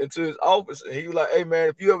club into his office, and he was like, hey, man,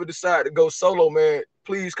 if you ever decide to go solo, man,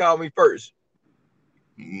 please call me first.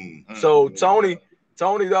 Mm-hmm. So Tony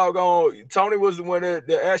was the one that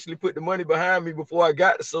actually put the money behind me before I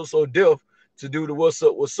got to So Def to do the What's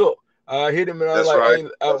Up. I hit him and I was like, hey,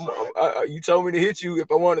 you told me to hit you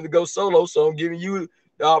if I wanted to go solo, so I'm giving you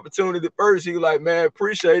the opportunity first. He was like, man,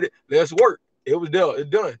 appreciate it. Let's work. It was done. It's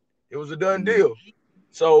done. It was a done deal.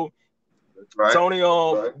 So Tony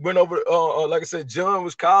went over, like I said, John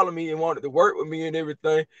was calling me and wanted to work with me and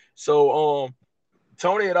everything. So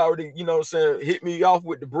Tony had already, you know what I'm saying, hit me off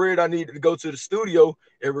with the bread I needed to go to the studio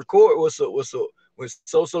and record What's Up. When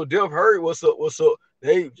So Def heard What's Up,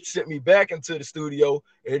 they sent me back into the studio,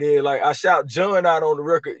 and then like I shout John out on the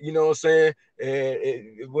record, you know what I'm saying?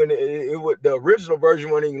 And when the original version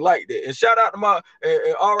wasn't even like that. And shout out to my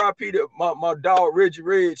R.I.P. to my dog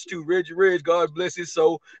L.A.Reid too. L.A.Reid, God bless his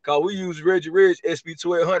soul, cause we use L.A.Reid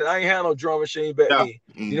SP1200. I ain't had no drum machine back then.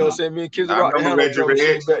 You know what I'm saying? Me and Kids Rock didn't have no drum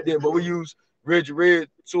machine back then, but we use L.A.Reid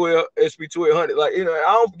SP1200. Like, you know,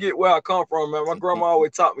 I don't forget where I come from, man. My grandma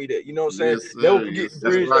always taught me that. You know what I'm saying? Yes, never forget the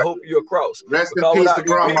bridge to hope you're across. Rest in peace to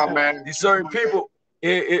grandma, man. These certain people,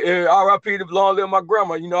 R.I.P. to long live my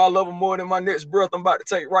grandma. You know, I love her more than my next breath I'm about to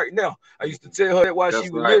take right now. I used to tell her that while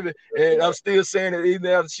she was living, and I'm still saying it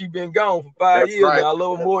even after she been gone for 5 years now. I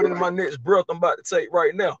love her more than my next breath I'm about to take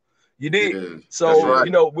right now. You did. Yeah, so,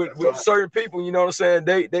 you know, with certain people, you know what I'm saying,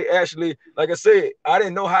 they actually, like I said, I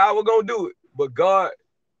didn't know how I was going to do it, but God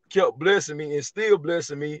kept blessing me and still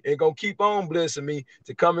blessing me and gonna keep on blessing me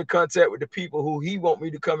to come in contact with the people who he want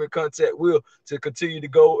me to come in contact with to continue to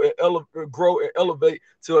go and grow and elevate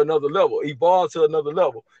to another level, evolve to another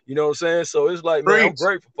level. You know what I'm saying? So it's like, man, I'm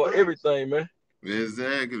grateful for everything, man.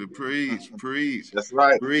 Exactly. Preach. That's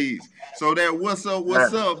right. Preach. So that what's up?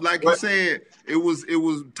 Like you said, it was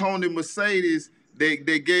Tony Mercedes that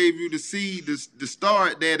gave you the seed to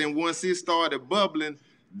start that, and once it started bubbling,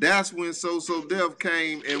 that's when So Def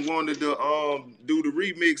came and wanted to do the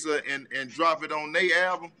remixer and drop it on their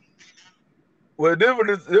album. Well, it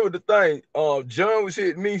was the thing. John was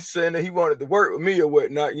hitting me saying that he wanted to work with me or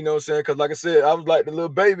whatnot, you know what I'm saying? Because like I said, I was like the little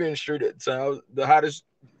baby in the street at the time. I was the hottest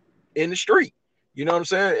in the street, you know what I'm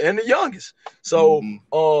saying? And the youngest. So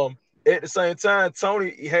at the same time,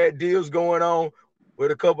 Tony had deals going on with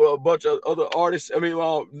a bunch of other artists. I mean,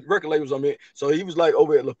 record labels. I mean, so he was like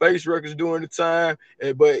over at LaFace Records during the time,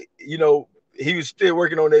 but you know, he was still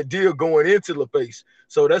working on that deal going into LaFace.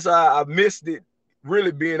 So that's how I missed it,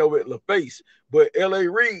 really being over at LaFace. But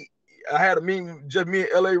L.A.Reid, I had a meeting, just me and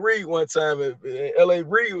L.A.Reid one time, and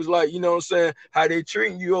L.A.Reid was like, you know what I'm saying, how they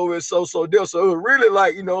treating you over at So Def. So it was really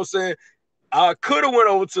like, you know what I'm saying, I could have went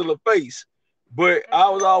over to LaFace, but I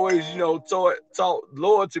was always, you know, taught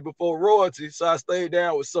loyalty before royalty, so I stayed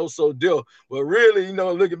down with So Def. But really, you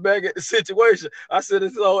know, looking back at the situation, I said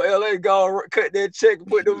it's all LA go cut that check and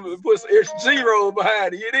put some extra G-roll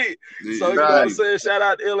behind it. You did. So you know what I'm saying? Shout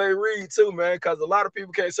out to L.A.Reid too, man, because a lot of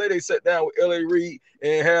people can't say they sat down with L.A.Reid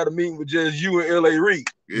and had a meeting with just you and L.A.Reid.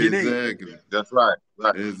 Exactly. That's right.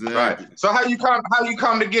 Exactly. Right. So how you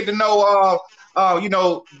come to get to know you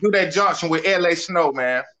know, do that junction with L.A. Snow,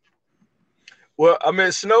 man? Well, I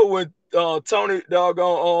met Snow when Tony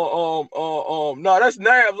doggone no, that's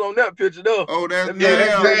Nabs on that picture though. Oh, that's Nabs.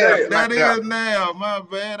 That is Nabs. My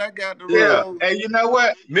bad, I got the wrong. And you know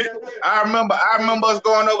what? I remember us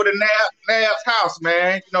going over to Nabs' house,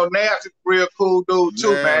 man. You know, Nabs is a real cool dude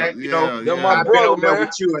too, man. You know, my brother, over there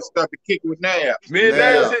with you and stuff to kick with Nabs. Me and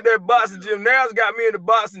Nabs hit that boxing gym. Nabs got me in the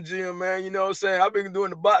boxing gym, man. You know what I'm saying? I've been doing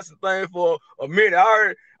the boxing thing for a minute.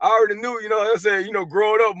 I already knew, you know what I'm saying, you know,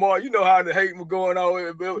 growing up more, you know how the hate was going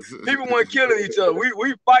on. People weren't killing each other.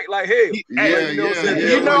 We fight like hell. You know what I'm saying?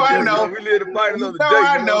 You know I know. We live to fight another day,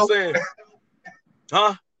 you know what I'm saying?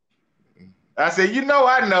 Huh? I said, you know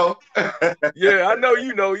I know. Yeah, I know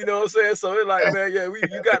you know what I'm saying? So it's like, man, yeah,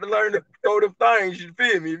 you got to learn to throw them things, you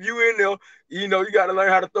feel me? If you in there, you know, you got to learn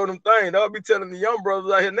how to throw them things. I'll be telling the young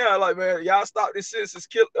brothers out here now, like, man, y'all stop this senseless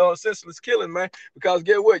killing, man, because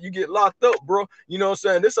get what? You get locked up, bro. You know what I'm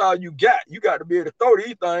saying? This all you got. You got to be able to throw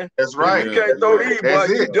these things. That's right. If you can't throw these, boy,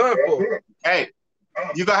 you done for. Hey,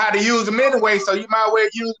 you gonna have to use them anyway, so you might well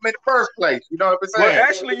use them in the first place. You know what I'm saying? Well,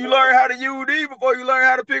 actually, you learn how to use these before you learn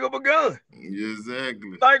how to pick up a gun.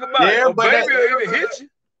 Exactly. Think about it. A baby will even hit you.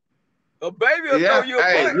 A baby will throw you a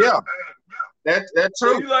punch. Yeah, that's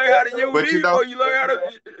true. So you learn how to use these before you learn how to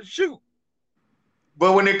shoot.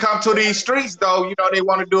 But when it comes to these streets, though, you know they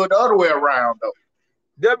want to do it the other way around, though.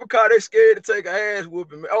 That's because they're scared to take an ass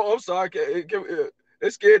whooping. Oh, I'm sorry. They're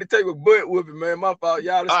scared to take a butt whooping, man. My fault.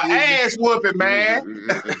 Y'all ass whooping, man.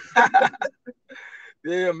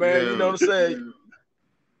 Yeah, man. You know what I'm saying?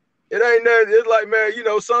 It ain't nothing. It's like, man, you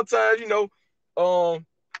know, sometimes, you know,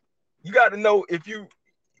 you got to know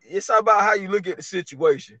it's about how you look at the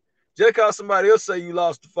situation. Just because somebody else say you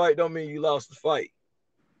lost the fight don't mean you lost the fight.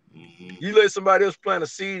 You let somebody else plant a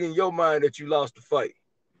seed in your mind that you lost the fight.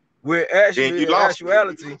 When actually, in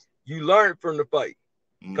actuality, you learned from the fight.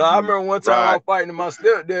 Cause I remember one time I was fighting my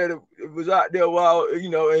stepdad was out there while, you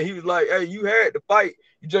know, and he was like, hey, you had to fight.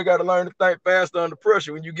 You just got to learn to think faster under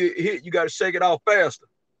pressure. When you get hit, you got to shake it off faster.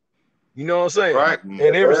 You know what I'm saying? Right. And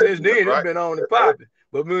ever since then, it's been on and popping.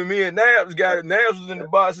 But when me and Nabs got it, Nabs was in the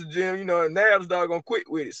boxing gym, you know, and Nabs doggone quit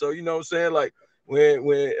with it. So, you know what I'm saying? Like when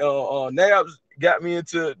Nabs got me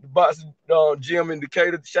into the boxing gym in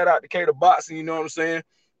Decatur, shout out Decatur Boxing, you know what I'm saying?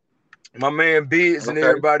 My man Biggs and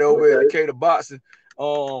everybody over at Decatur Boxing.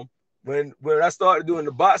 When I started doing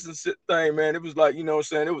the boxing thing, man, it was like, you know what I'm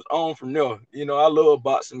saying, it was on from there. You know, I love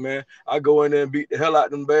boxing, man. I go in there and beat the hell out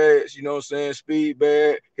of them bags, you know what I'm saying, speed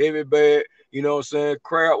bag, heavy bag, you know what I'm saying,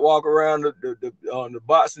 crowd walk around the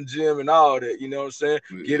boxing gym and all that, you know what I'm saying,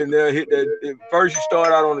 get in there, hit that. First you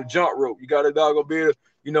start out on the jump rope. You got to doggone be able,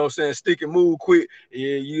 you know what I'm saying, stick and move quick.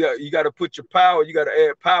 And you got to put your power, you got to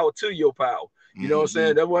add power to your power. You know what I'm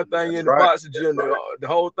saying? That's one thing in the boxing gym. The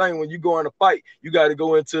whole thing, when you go in a fight, you got to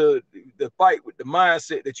go into the fight with the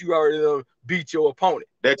mindset that you already beat your opponent.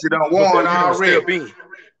 That you don't want already.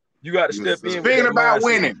 You got to step in. Speaking about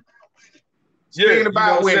winning. Speaking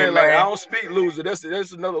about winning, man. Like, I don't speak loser. That's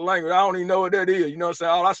another language. I don't even know what that is. You know what I'm saying?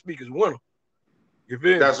 All I speak is winner. You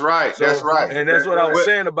feel me? That's right. So, that's right. And that's what I was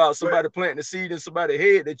saying about somebody planting the seed in somebody's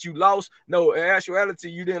head that you lost. No, in actuality,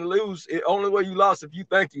 you didn't lose. The only way you lost if you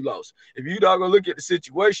think you lost. If you not gonna look at the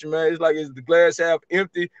situation, man, it's like, is the glass half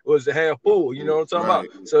empty or is it half full? You know what I'm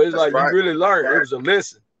talking about? So it's like you really learned. It was a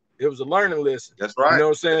lesson. It was a learning lesson. That's right. You know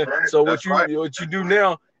what I'm saying? So what you do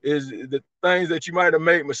now is the things that you might have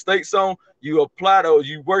made mistakes on, you apply those,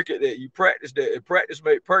 you work at that, you practice that, and practice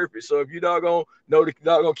make perfect. So if you doggone know that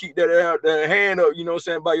you're not gonna keep that hand up, you know what I'm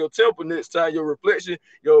saying, by your temple next time, your reflection,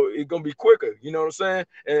 it's gonna be quicker, you know what I'm saying?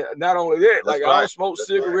 And not only that, like, I don't smoke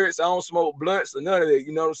cigarettes, I don't smoke blunts or none of that,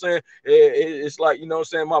 you know what I'm saying? It's like, you know what I'm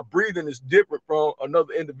saying, my breathing is different from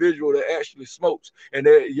another individual that actually smokes, and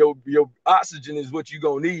that your oxygen is what you're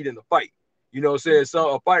gonna need in the fight. You know what I'm saying?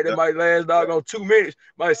 So a fight that might last doggone 2 minutes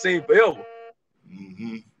might seem forever.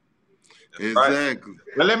 Exactly.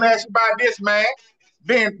 Well, let me ask you about this, man.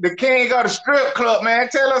 Being the king of the strip club, man.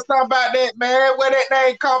 Tell us something about that, man. Where that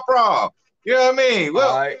name come from? You know what I mean?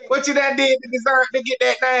 Well, what you done did to deserve to get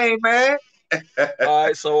that name, man? All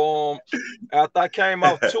right, so after I came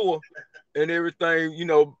off tour and everything, you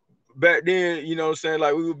know, back then, you know what I'm saying,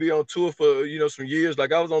 like, we would be on tour for, you know, some years.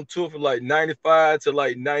 Like, I was on tour for like 95 to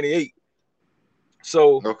like 98.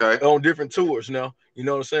 So on different tours now, you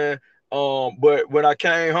know what I'm saying? But when I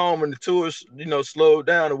came home and the tours, you know, slowed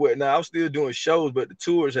down and whatnot, I was still doing shows, but the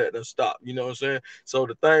tours had to stop, you know what I'm saying? So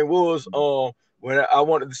the thing was, when I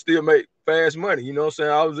wanted to still make fast money, you know what I'm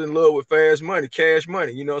saying? I was in love with fast money, cash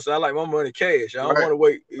money, you know what I'm saying? I like my money cash. I don't want to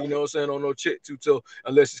wait, you know what I'm saying, on no check till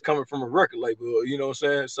unless it's coming from a record label, or, you know what I'm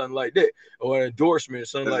saying, something like that, or an endorsement,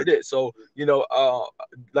 something like that. So, you know,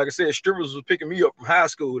 like I said, strippers was picking me up from high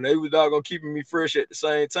school, and they was doggone keeping me fresh at the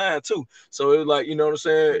same time too. So it was like, you know what I'm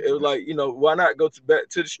saying? It was like, you know, why not go back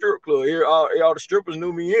to the strip club? Here, all the strippers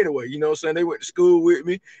knew me anyway, you know what I'm saying? They went to school with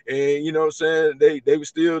me, and you know what I'm saying, they were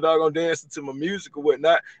still doggone dancing to my music or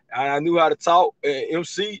whatnot. I knew how to talk and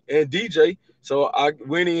MC and DJ. So I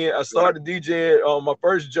went in, I started DJing on my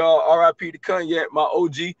first job, RIP to Cognac, my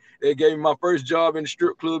OG. They gave me my first job in the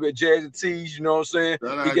strip club at Jazzy T's, you know what I'm saying?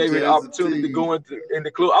 He gave me the opportunity to go in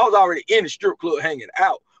the club. I was already in the strip club hanging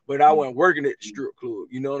out, but I wasn't working at the strip club,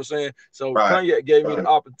 you know what I'm saying? So Cognac gave me the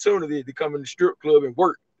opportunity to come in the strip club and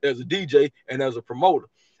work as a DJ and as a promoter.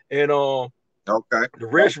 And the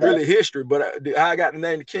rest really history, but I got the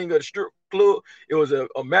name the King of the Strip Club. It was a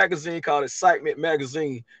magazine called Excitement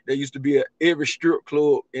Magazine that used to be at every strip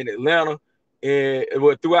club in Atlanta and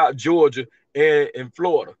throughout Georgia and in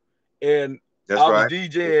Florida. And I was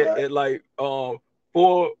DJing at like 4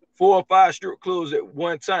 or 5 strip clubs at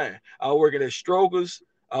one time. I was working at Strokers,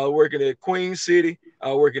 I was working at Queen City, I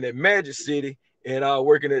was working at Magic City, and I was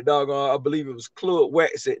working at I believe it was Club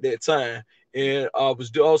Wax at that time. And I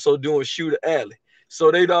was also doing Shooter Alley.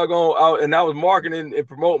 So they doggone out, and I was marketing and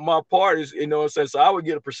promoting my parties, you know what I'm saying? So I would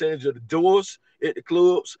get a percentage of the doors at the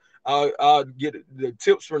clubs. I'd get the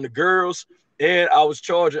tips from the girls, and I was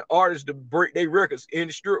charging artists to break their records in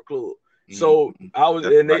the strip club. So I was,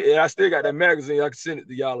 and I still got that magazine. I can send it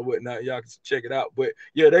to y'all or whatnot. Y'all can check it out. But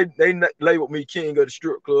yeah, they labeled me King of the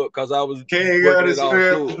Strip Club because I was King of the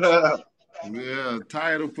Strip Club. Yeah,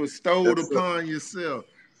 title bestowed upon yourself.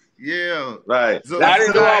 Yeah, right. So I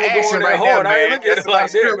didn't know I was going that hard. I didn't look at it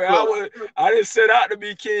like that, man. I didn't set out to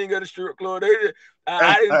be king of the strip club.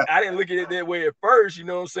 I didn't look at it that way at first, you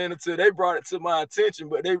know what I'm saying, until they brought it to my attention.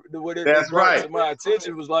 But the way they brought it to my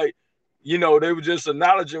attention was like, you know, they were just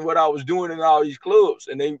acknowledging what I was doing in all these clubs,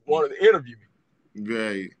 and they wanted to interview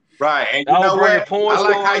me. Right. And you know what? I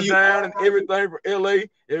like how you down and everything from LA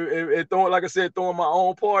and throwing, like I said, throwing my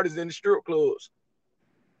own parties in the strip clubs.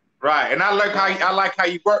 Right, and I like how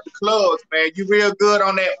you work the clubs, man. You real good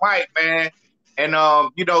on that mic, man. And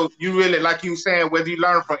you know, you really, like you were saying, whether you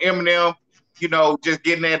learn from Eminem, you know, just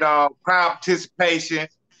getting that crowd participation.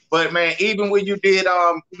 But man, even when you did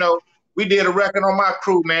you know, we did a record on my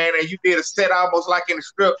crew, man, and you did a set almost like in a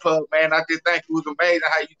strip club, man. I just think it was amazing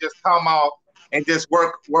how you just come off and just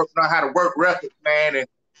work on how to work records, man, and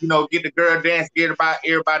you know, get the girl dance, get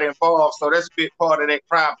everybody involved. So that's a big part of that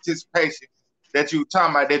crowd participation that you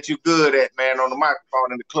talking about, that you good at, man, on the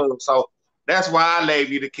microphone in the club. So that's why I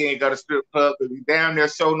label you the king of the strip club, because you down there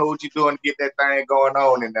show know what you're doing to get that thing going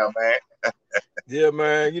on in there, man. Yeah,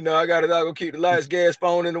 man. You know, I gotta keep the lights, gas,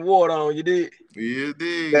 phone, and the water on. You did? Yeah,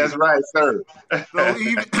 did. That's right, sir. So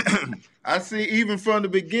even I see, even from the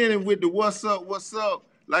beginning with the what's up,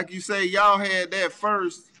 like you say, y'all had that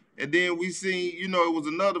first, and then we seen, you know, it was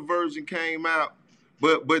another version came out,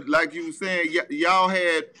 but like you were saying, y'all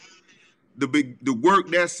had the work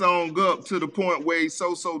that song up to the point where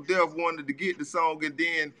So Def wanted to get the song, and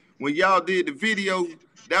then when y'all did the video,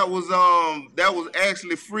 that was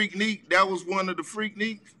actually Freaknik. That was one of the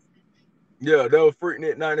Freakniks. Yeah, that was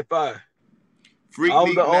Freaknik 95. Freaknik I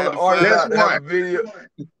was the only artist out to have a video.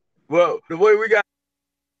 Well, the way we got.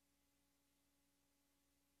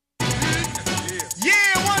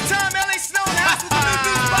 Yeah, one time L.A. Snow in the house with the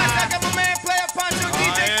new spots. I got my man Player Poncho,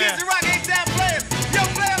 DJ Kids and Rock, A-Town Players. Yo,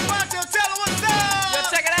 Player Poncho, tell her what's up. Yo,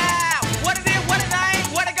 check it out. What it is, what it ain't,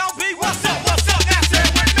 what it gon' be, what's up, what's up. Now say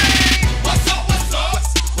what it name. What's up, what's up,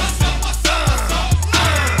 what's up, what's up, what's up.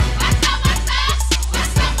 What's up, what's up,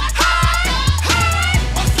 what's up, what's up. Hey,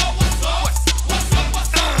 what's up, what's up, what's up, what's up,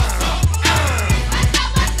 what's up. What's up,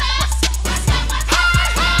 what's up, what's up, what's up.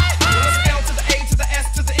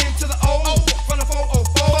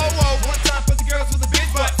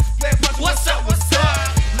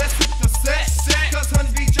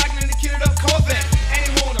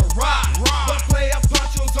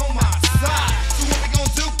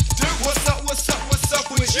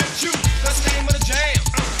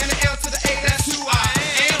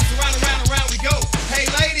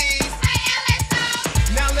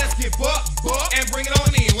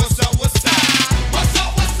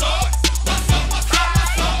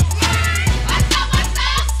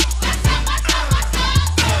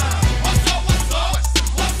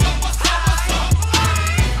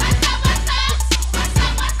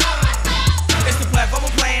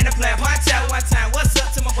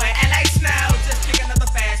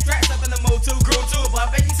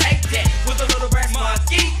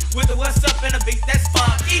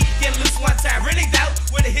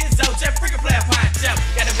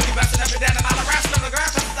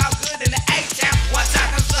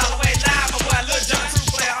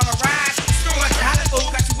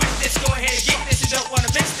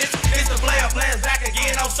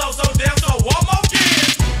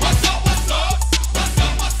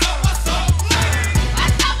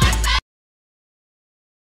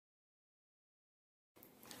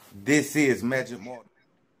 This is Magic Morton.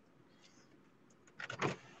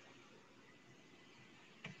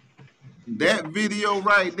 That video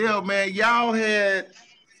right there, man, y'all had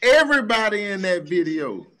everybody in that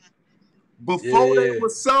video. Before there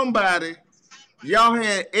was somebody, y'all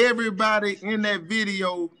had everybody in that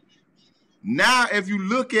video. Now, if you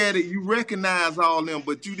look at it, you recognize all them,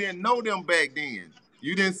 but you didn't know them back then.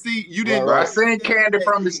 You didn't see, you didn't. I seen Candy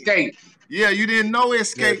from Escape. Yeah, you didn't know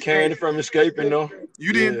Escape. Yeah, Candy from Escape in there.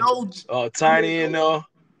 You didn't know Tiny in there,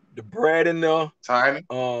 the Brad in there. Tiny.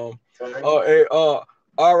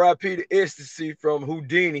 R.I.P. to Ecstasy from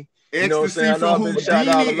Houdini. You know what I'm saying? I know I've been shouting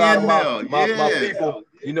out a lot of my people.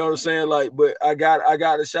 You know what I'm saying? Like, but I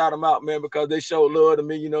got to shout them out, man, because they showed love to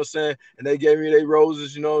me, you know what I'm saying? And they gave me their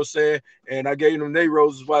roses, you know what I'm saying? And I gave them their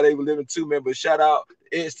roses while they were living too, man. But shout out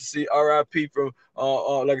Ecstasy, R.I.P. from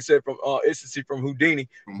like I said, from Ecstasy from Houdini.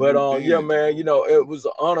 But yeah, man, you know, it was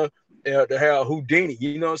an honor to have Houdini,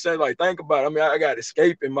 you know what I'm saying? Like, think about it. I mean, I got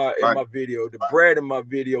Escape in my video, the Brad in my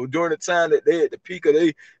video. During the time that they had the peak of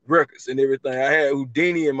their records and everything, I had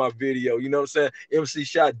Houdini in my video, you know what I'm saying? MC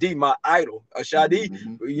Shadi, my idol. Shadi,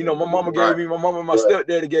 you know, my mama and my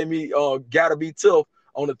stepdaddy gave me Gotta Be Tough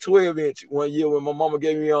on a 12-inch one year when my mama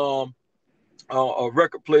gave me a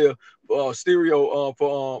record player stereo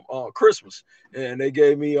for Christmas, and they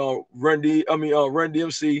gave me Run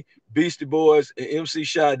DMC, Beastie Boys, and MC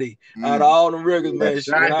Shadi. Out of all them records, man,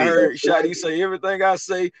 when I heard Shadi say everything I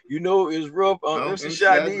say, you know, it's rough on MC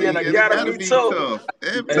Shadi, and I gotta be tough.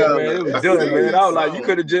 Hey, man, it was done, man. I was like, you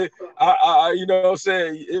could have just, you know what I'm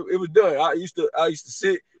saying? It was done. I used to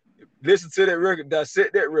sit, listen to that record,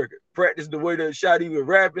 dissect that record, practice the way that Shadi was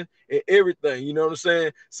rapping and everything, you know what I'm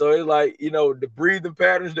saying? So it's like, you know, the breathing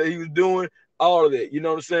patterns that he was doing, all of that, you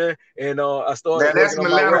know what I'm saying? And I started working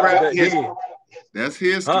on my rap history. That's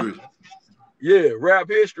history. Yeah, rap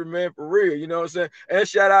history, man, for real. You know what I'm saying? And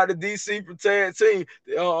shout out to DC from Tag Team.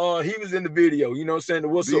 He was in the video, you know what I'm saying? The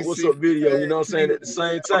What's Up video, you know what I'm saying? At the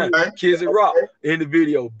same time, Kids Rock in the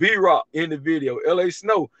video, B-Rock in the video, L.A.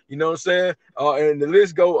 Snow, you know what I'm saying? And the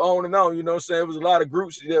list go on and on, you know what I'm saying? It was a lot of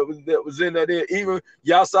groups that was in there. Even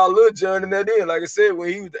y'all saw Lil Jon in that there. Like I said,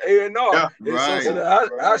 when he was the A&R.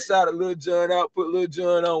 I shouted Lil Jon out, put Lil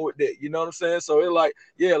Jon on with that, you know what I'm saying? So it like,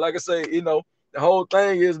 yeah, like I say, you know, the whole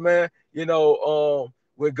thing is, man, you know,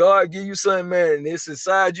 when God give you something, man, and it's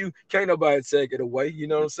inside you, can't nobody take it away. You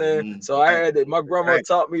know what I'm saying? So I had that. My grandma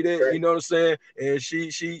taught me that. You know what I'm saying? And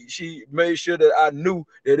she made sure that I knew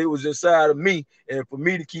that it was inside of me, and for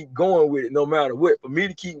me to keep going with it, no matter what. For me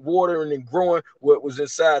to keep watering and growing what was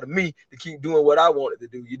inside of me, to keep doing what I wanted to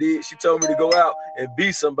do. You did. She told me to go out and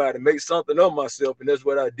be somebody, make something of myself, and that's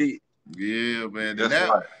what I did. Yeah, man.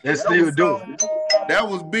 That's still doing. That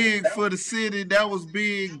was big for the city. That was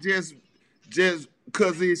big just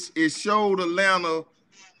because it showed Atlanta.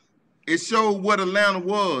 It showed what Atlanta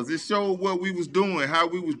was. It showed what we was doing, how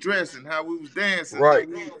we was dressing, how we was dancing. Right.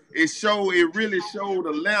 It really showed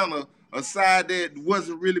Atlanta a side that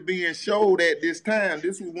wasn't really being showed at this time.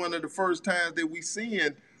 This was one of the first times that we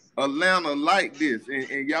seeing Atlanta like this.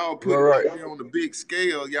 And y'all put it on the big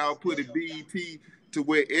scale. Y'all put it BET to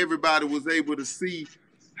where everybody was able to see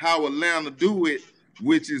how Atlanta do it,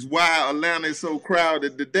 which is why Atlanta is so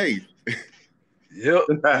crowded today. Yep.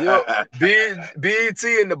 BET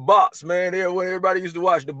in the box, man. There when everybody used to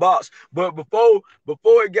watch the box. But before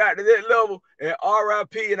it got to that level, and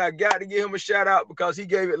RIP, and I got to give him a shout out because he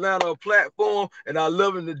gave Atlanta a platform, and I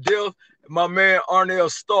love him to death. My man Arnell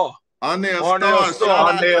Starr. Arnell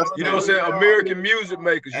Starr, you know what I'm saying? American music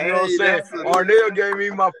makers, you know what I'm saying? Arnell gave me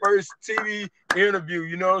my first TV interview,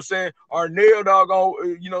 you know what I'm saying? Arnell,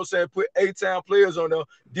 doggone, you know what I'm saying, put 8-time players on there.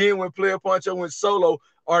 Then when Player Poncho went solo,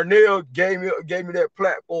 Arnell gave me that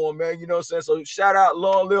platform, man. You know what I'm saying? So shout out,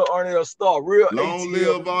 long live Arnell Starr, real long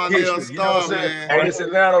live Arnell Starr, you know what I'm saying? Man. On this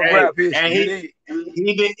Atlanta rap history. And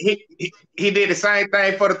he did the same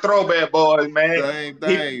thing for the Throwback Boys, man. Same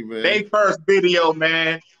thing, man. They first video,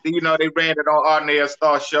 man. You know they ran it on Arnell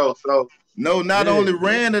Starr show. So no, not only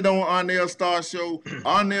ran it on Arnell Starr show.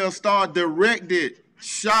 Arnell Starr directed,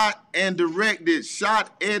 shot,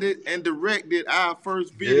 edited, and directed our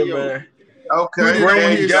first video. Yeah, man.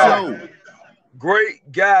 Okay,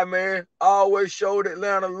 great guy, man. Always showed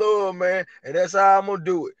Atlanta love, man, and that's how I'm gonna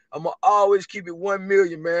do it. I'm gonna always keep it 1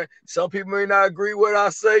 million, man. Some people may not agree with what I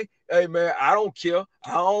say. Hey, man, I don't care.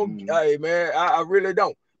 Hey, man, I really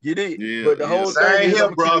don't. You did. Yeah, but the whole thing is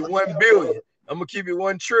I'm gonna keep it 1 billion. I'm gonna keep it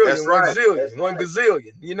 1 trillion, 1 zillion, 1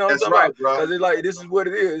 gazillion. You know what I'm talking about? Because it's like this is what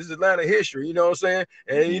it is. This is Atlanta history. You know what I'm saying?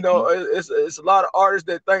 And you know, it's a lot of artists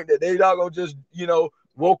that think that they not gonna just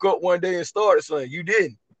woke up one day and started something. You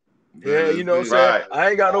didn't. Yeah, you know what I'm saying? I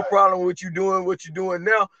ain't got no problem with you doing what you're doing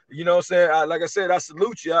now. You know what I'm saying? Like I said, I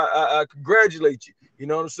salute you. I congratulate you. You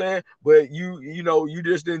know what I'm saying? But you know, you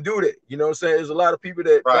just didn't do that. You know what I'm saying? There's a lot of people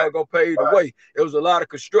that doggone paid the way. There was a lot of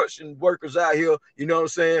construction workers out here, you know what I'm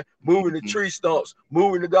saying, moving the tree stumps,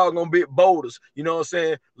 moving the doggone big boulders, you know what I'm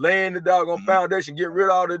saying, laying the doggone foundation, get rid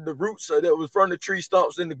of all the roots that was from the tree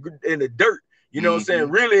stumps in the dirt. You know what I'm saying?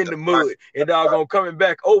 Really in the mud and doggone coming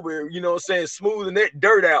back over, you know what I'm saying? Smoothing that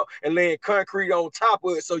dirt out and laying concrete on top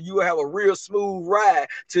of it so you will have a real smooth ride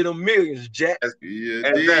to the millions, Jack. Yeah,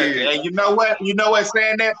 exactly. And you know what?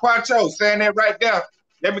 Saying that, Poncho, saying that right there.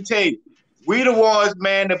 Let me tell you, we the ones,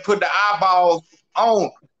 man, that put the eyeballs on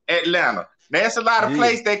Atlanta. Now, there's a lot of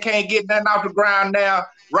places that can't get nothing off the ground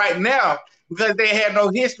right now, because they had no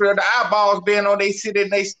history of the eyeballs being on their city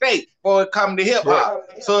and their state before it come to hip hop.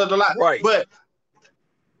 So it's a lot. But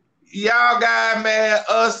y'all guys, man,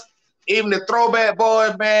 us, even the throwback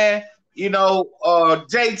boys, man, you know,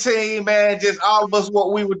 JT, man, just all of us,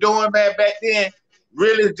 what we were doing, man, back then,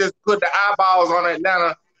 really just put the eyeballs on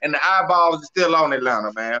Atlanta, and the eyeballs are still on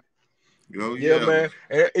Atlanta, man. Yeah, man.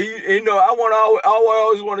 And you know, I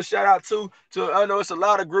always want to shout out to I know it's a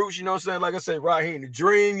lot of groups, you know what I'm saying? Like I said, Raheem the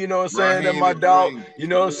Dream, you know what I'm saying? That's my dog, you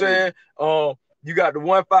know what I'm saying? You got the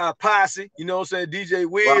 1-5 Posse, you know what I'm saying? DJ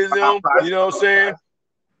Wiz, you know what I'm saying?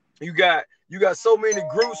 You got so many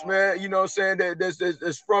groups, man, you know what I'm saying,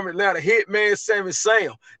 that's from Atlanta. Hitman, Sammy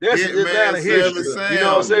Sam. That's Atlanta history. You know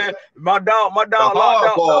what I'm saying? My dog locked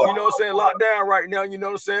out, you know what I'm saying, locked down right now, you know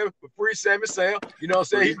what I'm saying? Free Sammy Sam, you know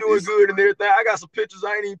what I'm saying? He doing good and everything. I got some pictures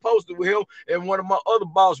I ain't even posted with him and one of my other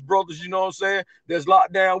boss brothers, you know what I'm saying, that's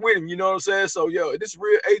locked down with him, you know what I'm saying? So, yo, this is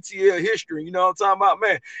real ATL history, you know what I'm talking about,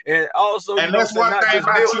 man? And also, and you know that's one thing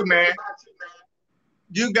about you, man.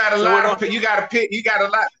 You got a lot of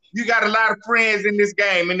you got a lot of friends in this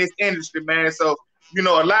game, in this industry, man. So, you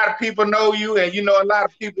know, a lot of people know you, and you know a lot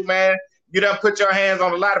of people, man. You done put your hands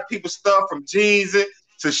on a lot of people's stuff, from Jeezy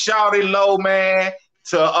to Shawty Low, man,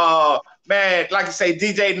 to man, like I say,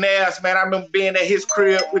 DJ Nas, man. I remember being at his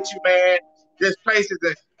crib with you, man. There's places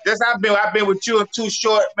that I've been with you and Too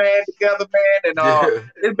Short, man, together, man. And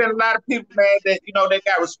there's been a lot of people, man, that you know they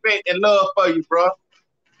got respect and love for you, bro.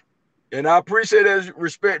 And I appreciate that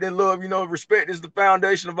respect and love. You know, respect is the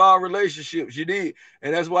foundation of our relationships. You did.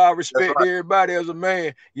 And that's why I respect everybody as a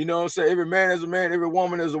man. You know what I'm saying? Every man is a man, every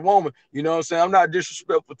woman is a woman. You know what I'm saying? I'm not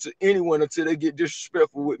disrespectful to anyone until they get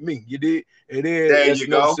disrespectful with me. You did? And then that's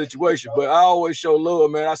another situation. But I always show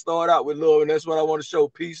love, man. I start out with love, and that's what I want to show: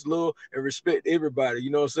 peace, love, and respect everybody. You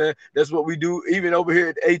know what I'm saying? That's what we do, even over here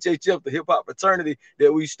at the HHF, the hip hop fraternity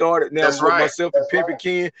that we started now with myself and Pimpin'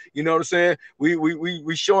 Ken. You know what I'm saying?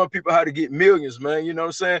 We showing people how to get millions, man. You know what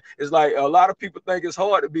I'm saying? It's like a lot of people think it's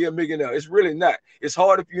hard to be a millionaire. It's really not. It's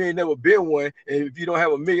hard if you ain't never been one, and if you don't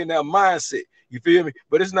have a millionaire mindset. You feel me?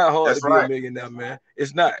 But it's not hard to be a millionaire, man.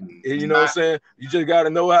 It's not. You know what I'm saying? You just got to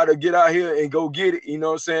know how to get out here and go get it. You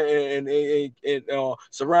know what I'm saying? And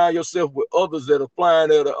surround yourself with others that are flying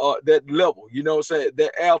at that level. You know what I'm saying?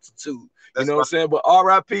 That altitude. You know what I'm saying? But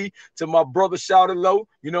RIP to my brother Shawty Low.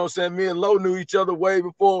 You know what I'm saying? Me and Low knew each other way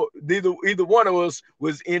before either one of us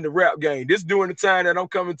was in the rap game. This during the time that I'm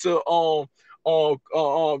coming to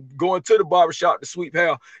going to the barbershop to sweep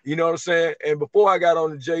hair, you know what I'm saying? And before I got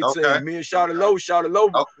on the J team, me and Shawty Low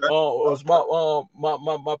was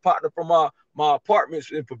my partner from my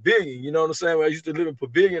apartments in Pavilion. You know what I'm saying? I used to live in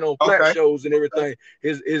Pavilion on flat shows and everything.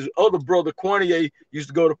 His other brother Quanier used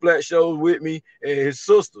to go to flat shows with me, and his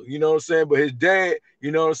sister, you know what I'm saying? But his dad,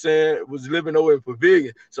 you know what I'm saying, was living over in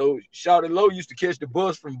Pavilion. So Shawty Low used to catch the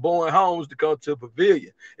bus from Bowen Homes to come to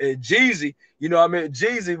Pavilion. And Jeezy, you know, I met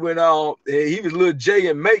Jeezy when he was Lil J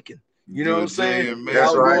in Macon. You know what I'm saying? I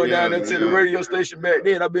was going down there to the radio station back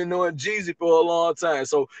then. I've been knowing Jeezy for a long time.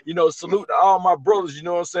 So, you know, salute to all my brothers, you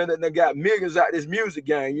know what I'm saying, that they got millions out this music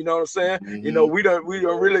game. You know what I'm saying? You know, we don't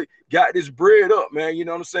really got this bread up, man. You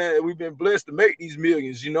know what I'm saying? We've been blessed to make these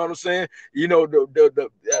millions. You know what I'm saying? You know,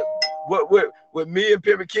 what me and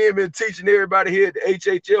Pimpin' Ken been teaching everybody here at the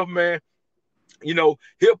HHF, man, you know,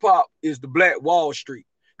 hip hop is the Black Wall Street.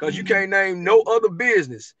 Because you can't name no other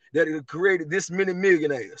business that has created this many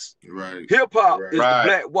millionaires. Right. Hip hop is the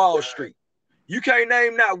Black Wall Street. You can't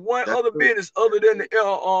name not one other business other than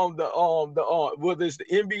the whether it's the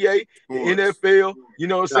NBA, the NFL, you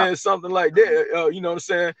know what I'm saying, something like that. You know what I'm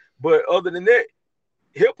saying. But other than that,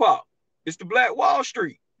 hip hop, it's the Black Wall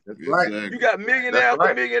Street. That's right. You got millionaire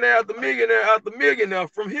after millionaire after millionaire after millionaire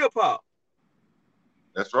from hip hop.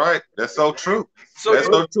 That's right. That's so true. That's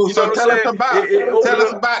so true. So tell us about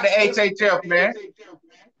the HHF, man.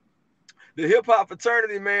 The hip hop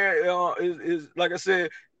fraternity, man, is like I said,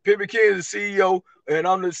 Pimpin' King is the CEO, and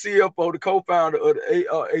I'm the CFO, the co-founder of the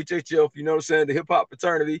HHF, you know what I'm saying, the Hip Hop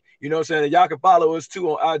Fraternity, you know what I'm saying, and y'all can follow us too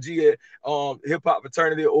on IG at Hip Hop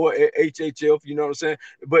Fraternity or at HHF, you know what I'm saying,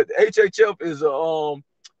 but the HHF is a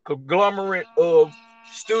conglomerate of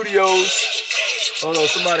studios. Oh no,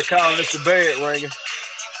 somebody calling us the bad ringing.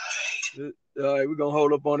 All right, we're gonna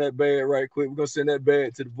hold up on that bad right quick. We're gonna send that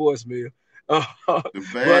bad to the voicemail. The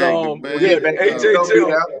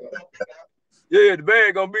HHF. Yeah, the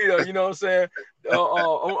bag gonna be there, you know what I'm saying?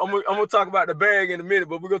 I'm gonna talk about the bag in a minute,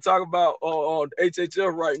 but we're gonna talk about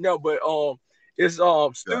HHF right now. But it's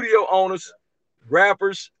studio owners,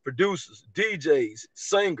 rappers, producers, DJs,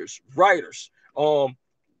 singers, writers,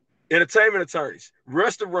 entertainment attorneys,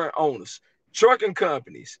 restaurant owners, trucking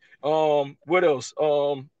companies, what else?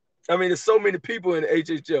 I mean, there's so many people in the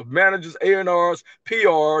HHF, managers, A&Rs,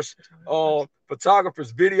 PRs,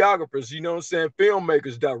 photographers, videographers, you know what I'm saying,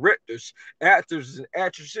 filmmakers, directors, actors and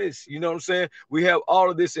actresses, you know what I'm saying? We have all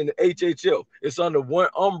of this in the HHF. It's under one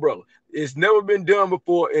umbrella. It's never been done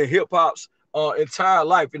before in hip-hop's entire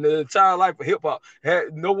life. In the entire life of hip-hop,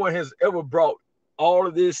 no one has ever brought all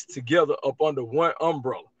of this together up under one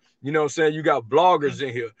umbrella. You know what I'm saying? You got bloggers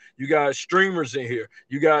in here. You got streamers in here.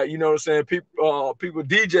 You got, you know what I'm saying, people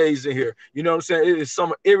DJs in here. You know what I'm saying? It is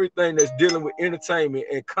some of everything that's dealing with entertainment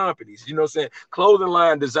and companies. You know what I'm saying? Clothing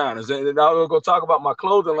line designers. And I'm going to talk about my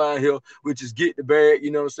clothing line here, which is Get the Bag.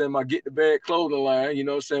 You know what I'm saying? My Get the Bag clothing line. You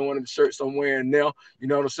know what I'm saying? One of the shirts I'm wearing now. You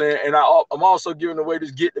know what I'm saying? And I'm also giving away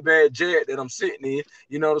this Get the Bag jet that I'm sitting in.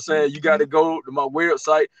 You know what I'm saying? You got to go to my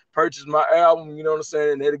website, purchase my album. You know what I'm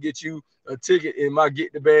saying? And that'll get you a ticket in my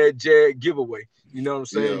Get the Bad Jag giveaway. You know what I'm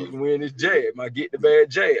saying? You can win this jag, my Get the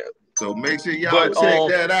Bad Jag. So make sure y'all check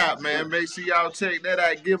that out, man. Make sure y'all check that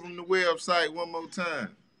out. Give them the website one more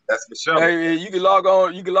time. That's for sure. Hey, you can log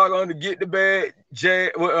on. You can log on to Get the Bad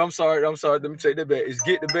Jag. Well, I'm sorry. Let me take that back. It's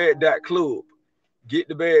getthebad.club.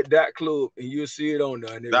 Getthebad.club, and you'll see it on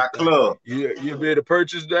there. .club. You'll be able to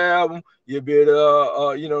purchase the album. You'll be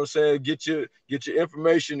able to, you know what I'm saying, get your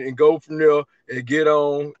information and go from there and get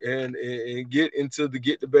on and get into the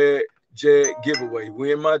Get the Bad Jag giveaway.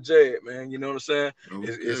 Win my Jag, man. You know what I'm saying?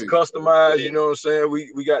 Okay. It's customized. You know what I'm saying?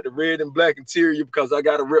 We got the red and black interior because I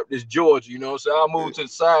got to rep this Georgia. You know what I'm saying? I'll move to the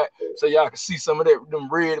side so y'all can see some of them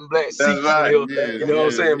red and black seats. Right. You know what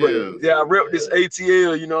I'm saying? But yeah, I rep this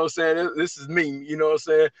ATL. You know what I'm saying? This is me. You know what I'm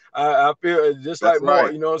saying? I feel just like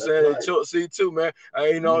Mark. You know what I'm saying? And Chuck C too, man.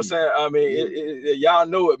 You know what I'm saying? I mean, y'all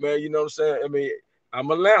know it, man. You know what I'm saying? I mean, I'm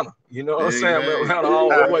Atlanta. You know what I'm saying? I'm Atlanta all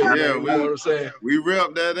the way. Yeah, you know what I'm saying? We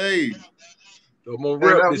rep that A. So I'm gonna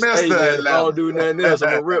rep this A, man. If I don't do nothing else, I'm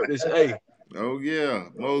gonna rep this A. Oh yeah,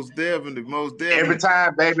 most definitely. Every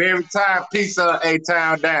time, baby, every time, piece of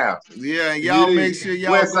A-Town down. Yeah, and y'all make sure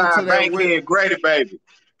y'all go to that website. Grady, baby.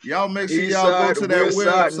 Y'all make sure y'all go to that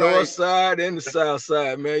website, website. North side and the South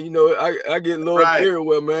side, man. You know, I get loyal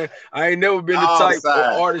everywhere, man. I ain't never been the type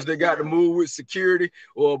of artist that got to move with security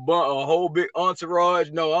or a whole big entourage.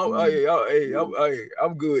 No,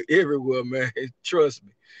 I'm good everywhere, man. Trust me.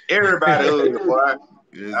 Everybody hood, boy.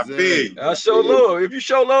 I show love. If you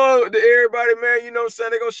show love to everybody, man, you know what I'm saying,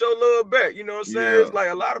 they're gonna show love back. You know what I'm saying? Yeah. It's like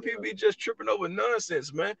a lot of people be just tripping over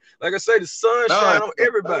nonsense, man. Like I say, the sun shine on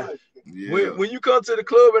everybody. Yeah. When you come to the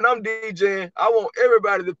club and I'm DJing, I want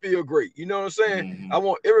everybody to feel great. You know what I'm saying? I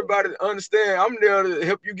want everybody to understand I'm there to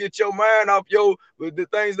help you get your mind off with the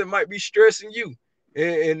things that might be stressing you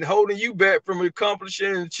and holding you back from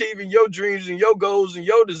accomplishing and achieving your dreams and your goals and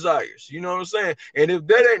your desires. You know what I'm saying? And if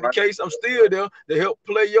that ain't the case, I'm still there to help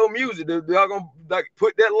play your music. They're gonna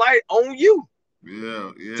put that light on you.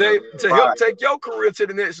 Yeah. To help take your career to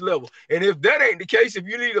the next level. And if that ain't the case, if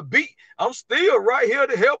you need a beat, I'm still right here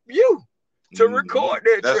to help you to record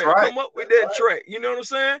that track. Right. Come up with that track. You know what I'm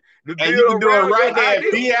saying? And you can do it right there.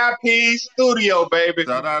 VIP Studio, baby.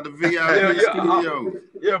 Shout out to VIP Studios.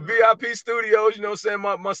 Yeah, VIP Studios, you know what I'm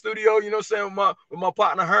saying? My studio, you know what I'm saying, with my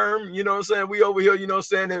partner Herm, you know what I'm saying? We over here, you know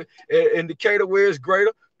what I'm saying, in Decatur where it's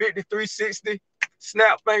greater, 5360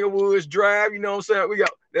 Snap Fingerwoods Drive, you know what I'm saying? We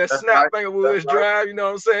got that Snap Fingerwoods Drive, you know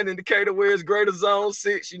what I'm saying? In Decatur where it's greater Zone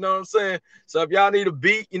 6, you know what I'm saying? So if y'all need a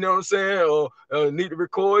beat, you know what I'm saying, or need to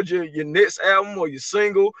record your next album or your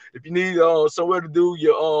single, if you need somewhere to do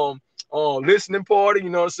your listening party, you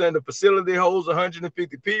know what I'm saying? The facility holds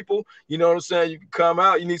 150 people, you know what I'm saying? You can come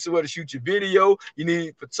out, you need somewhere to shoot your video, you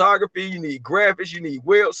need photography, you need graphics, you need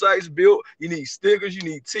websites built, you need stickers, you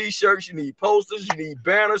need t-shirts, you need posters, you need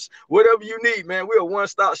banners, whatever you need, man. We're a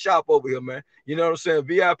one-stop shop over here, man. You know what I'm saying?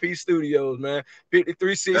 VIP Studios, man.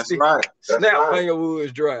 5360 Snap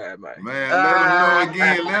Fingerwoods Drive, man. Man,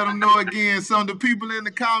 let them know again. Some of the people in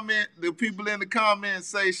the comments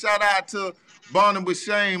say shout out to Barnabas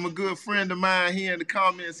Shane, a good friend of mine, here in the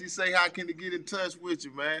comments, he say, how can he get in touch with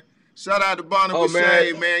you, man? Shout out to Barnabas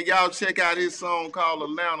Shane, man. Y'all check out his song called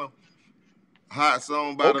Atlanta. Hot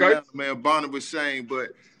song by Atlanta, man, Barnabas Shane.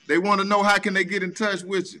 But they want to know, how can they get in touch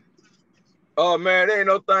with you? Oh, man, there ain't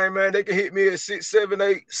no thing, man. They can hit me at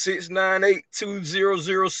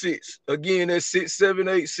 678-698-2006. Again, that's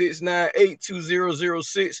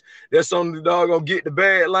 678-698-2006. That's on the doggone Get the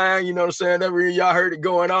Bag line. You know what I'm saying? Every y'all heard it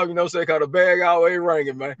going on. You know what I'm saying? Cause the bag always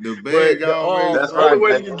ringing, man. The bag always ringing. The only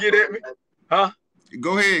way you can get at me, huh?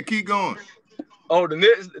 Go ahead, keep going. Oh, the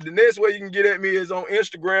next way you can get at me is on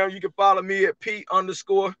Instagram. You can follow me at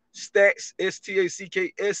P_stacks,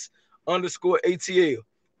 STACKS _ATL.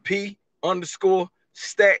 P_stacks,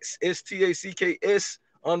 STACKS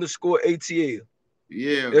 _ATL.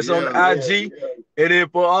 It's on IG. And then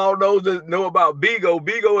for all those that know about Bigo,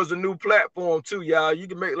 Bigo is a new platform too, y'all. You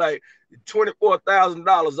can make like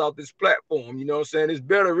 $24,000 off this platform. You know what I'm saying? It's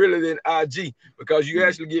better really than IG because you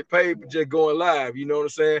actually get paid for just going live. You know what I'm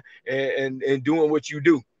saying? And doing what you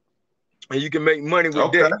do. And you can make money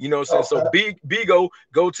with that, you know what I'm saying? So Bigo,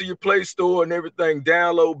 go to your Play Store and everything,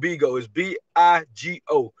 download Bigo. It's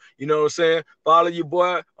BIGO, you know what I'm saying? Follow your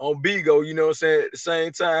boy on Bigo, you know what I'm saying? At the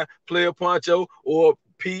same time, Player Poncho or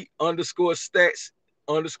P_stacks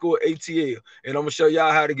 _ATL. And I'm gonna show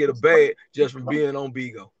y'all how to get a bag just from being on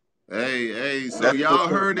Bigo. Hey, so y'all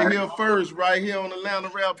heard it here first, right here on Atlanta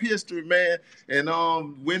Rap History, man. And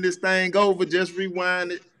when this thing over, just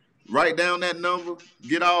rewind it. Write down that number,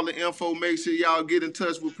 get all the info, make sure y'all get in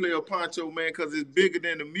touch with Player Poncho, man, because it's bigger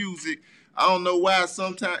than the music. I don't know why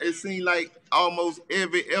sometimes it seems like almost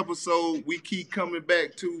every episode we keep coming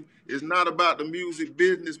back to, it's not about the music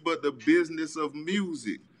business, but the business of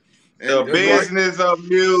music. And the business of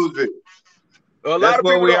music. A lot of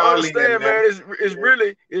people don't understand, man. It's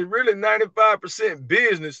really 95%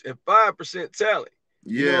 business and 5% talent.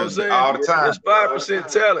 You know what I'm saying? All the time. It's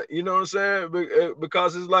 5% talent. You know what I'm saying?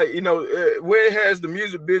 Because it's like, you know, where has the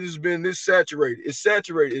music business been this saturated? It's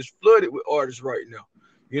saturated. It's flooded with artists right now.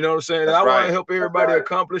 You know what I'm saying? I want to help everybody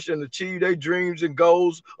accomplish and achieve their dreams and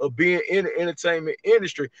goals of being in the entertainment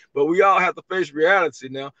industry. But we all have to face reality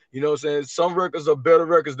now. You know what I'm saying? Some records are better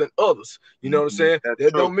records than others. You know what I'm saying?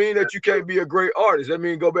 That don't mean that you can't be a great artist. That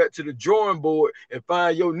means go back to the drawing board and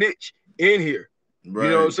find your niche in here. Right.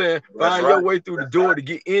 You know what I'm saying? Find your way through the door to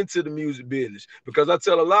get into the music business. Because I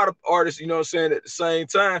tell a lot of artists, you know what I'm saying, at the same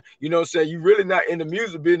time, you know what I'm saying, you really not in the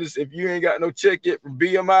music business if you ain't got no check yet from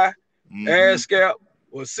BMI, ASCAP,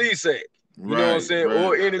 or CSAC. You know what I'm saying?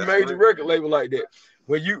 Or any major record label like that.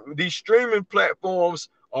 When these streaming platforms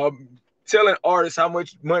are telling artists how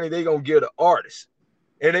much money they gonna give the artists.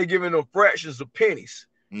 And they giving them fractions of pennies.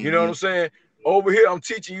 You know what I'm saying? Over here, I'm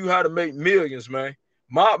teaching you how to make millions, man.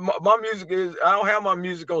 My music is, I don't have my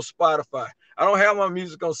music on Spotify. I don't have my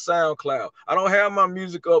music on SoundCloud. I don't have my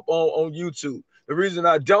music up on YouTube. The reason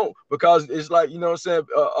I don't, because it's like, you know what I'm saying,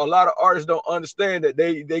 a lot of artists don't understand that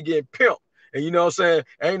they get pimped. And you know what I'm saying,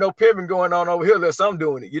 ain't no pimping going on over here unless I'm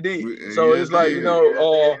doing it. You did. So it's like, you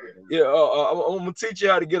know, I'm gonna teach you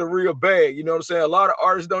how to get a real bag. You know what I'm saying? A lot of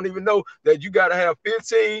artists don't even know that you gotta have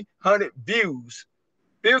 1,500 views.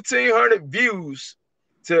 1,500 views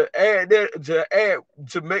to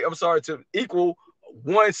equal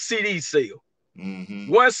one CD sale.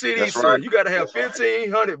 One CD sale. You got to have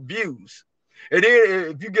 1,500 views. And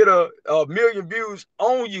then if you get a million views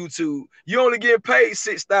on YouTube, you only get paid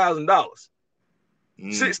 $6,000.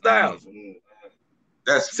 $6,000.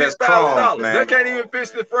 That's $6,000. That can't even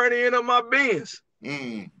fix the front end of my Benz.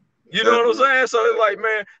 You know what I'm saying? So it's like,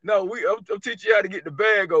 man, no, I'm teaching you how to get the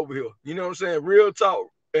bag over here. You know what I'm saying? Real talk.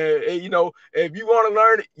 And you know, if you want to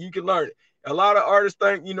learn it, you can learn it. A lot of artists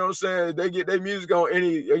think, you know what I'm saying, they get their music on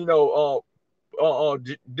any, you know,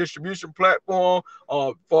 distribution platform,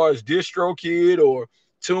 as far as DistroKid or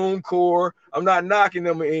TuneCore. I'm not knocking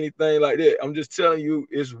them or anything like that. I'm just telling you,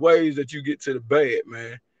 it's ways that you get to the bag,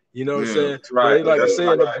 man. You know what I'm saying? Right. Like I say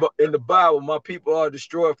in the Bible, my people are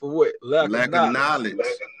destroyed for what? Lack of knowledge.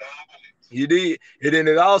 You did. And then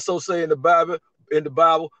it also say in the Bible,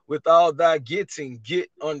 with all thy getting,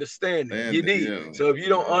 get understanding. You need. So if you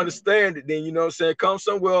don't understand it, then you know what I'm saying, come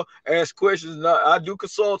somewhere, ask questions. I do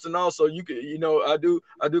consulting also. You can, you know, I do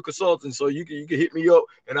consulting. So you can hit me up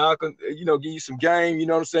and I can, you know, give you some game. You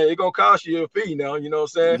know what I'm saying? It's gonna cost you a fee now, you know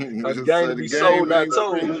what I'm saying? Because the game to be sold, not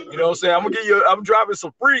told. You know what I'm saying? I'm dropping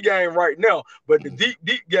some free game right now, but the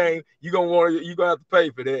deep game, you're gonna have to pay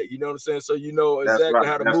for that. You know what I'm saying? So you know exactly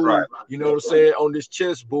how to move, you know what I'm saying, on this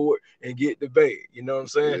chessboard and get the bag. You know what I'm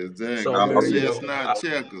saying? Exactly. So, man, chess, not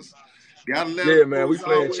checkers. Gotta let man, we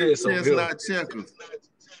playing chess over here. Not checkers.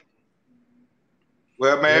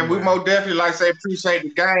 Well, man, we most definitely, like I say, appreciate the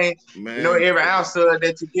game. Man. You know, every ounce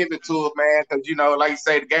that you give it to it, man, because, you know, like you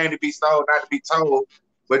say, the game to be sold, not to be told.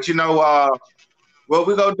 But, you know, what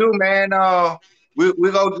we gonna do, man,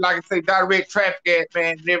 we go, like I say, direct traffic at,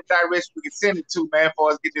 man, in every direction we can send it to, man, for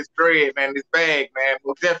us to get this bread, man, this bag, man.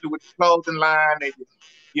 We'll definitely with the clothing line and,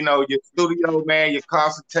 you know, your studio, man, your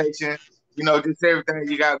consultation, you know, just everything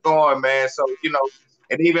you got going, man. So, you know,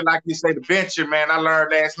 and even like you say, the venture, man, I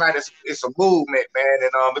learned last night it's a movement, man,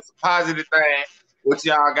 and it's a positive thing what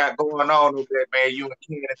y'all got going on over there, man, you and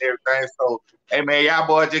Ken and everything. So, hey, man, y'all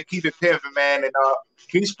boys just keep it pimping, man, and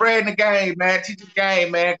keep spreading the game, man. Teach the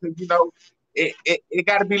game, man, because, you know, it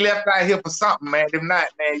got to be left out here for something, man. If not,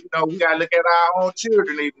 man, you know, we got to look at our own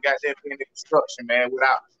children even got that in the instruction, man,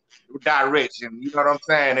 without direction, you know what I'm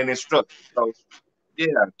saying, and instruction. So, yeah,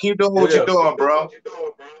 keep doing what you're doing, bro.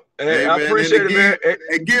 Hey, I appreciate it, man.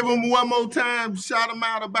 And give them one more time, shout them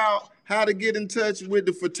out about how to get in touch with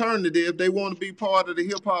the fraternity if they want to be part of the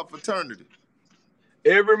hip hop fraternity.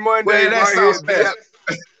 Every Monday, well, that sounds special.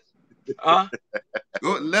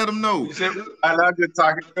 Go, let them know. I'm just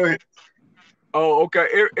talking. Go ahead. Oh, okay.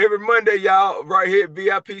 Every Monday, y'all, right here at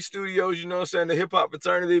VIP Studios, you know what I'm saying, the Hip Hop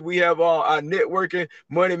Fraternity, we have our networking,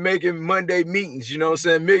 money-making Monday meetings, you know what I'm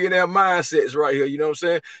saying, millionaire mindsets right here, you know what I'm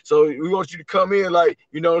saying? So we want you to come in like,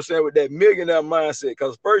 you know what I'm saying, with that millionaire mindset,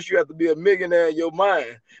 because first you have to be a millionaire in your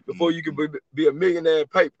mind before you can be a millionaire in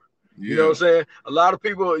paper. You know what I'm saying? A lot of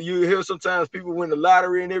people, you hear sometimes people win the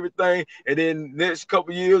lottery and everything, and then next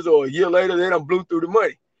couple years or a year later, they done blew through the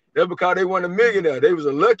money. That's because they weren't a millionaire. They was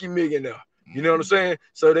a lucky millionaire. You know what I'm saying?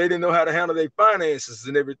 So they didn't know how to handle their finances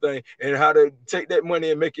and everything, and how to take that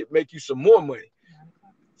money and make you some more money.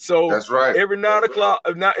 So that's right. Every 9 o'clock,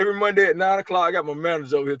 not every Monday at 9 o'clock, I got my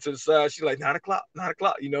manager over here to the side. She's like 9 o'clock, 9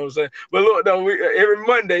 o'clock. You know what I'm saying? But look, though, every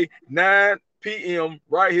Monday 9 p.m.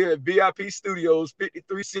 right here at VIP Studios,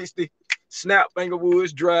 5360 Snap,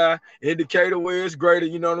 Fingerwoods Drive, Indicator where it's greater.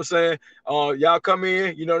 You know what I'm saying? Y'all come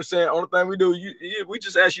in. You know what I'm saying? Only thing we do, we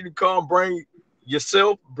just ask you to come, bring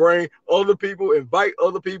yourself, bring other people, invite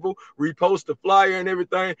other people, repost the flyer and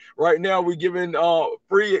everything. Right now we're giving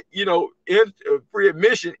free, you know, free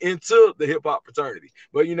admission into the hip hop fraternity.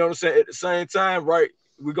 But you know what I'm saying, at the same time, right,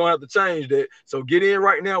 we're gonna have to change that. So get in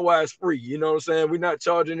right now while it's free. You know what I'm saying? We're not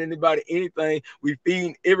charging anybody anything. We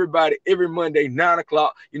feeding everybody every Monday, 9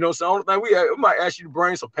 o'clock. You know what I'm saying? We might ask you to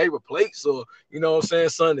bring some paper plates or, you know what I'm saying,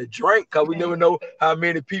 something to drink, because we never know how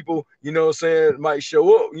many people, you know what I'm saying, might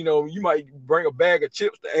show up. You know, you might bring a bag of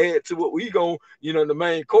chips to add to what we go, you know, the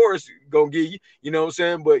main course gonna give you, you know what I'm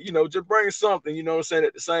saying? But, you know, just bring something, you know what I'm saying,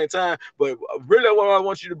 at the same time. But really what I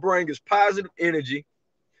want you to bring is positive energy,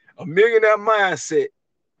 a millionaire mindset,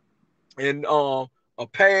 and a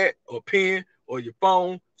pad or pen or your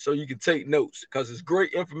phone so you can take notes, because it's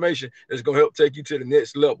great information that's going to help take you to the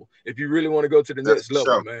next level. If you really want to go to the next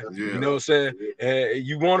level, man, you know what I'm saying? And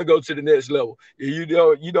you want to go to the next level. You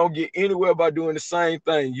don't get anywhere by doing the same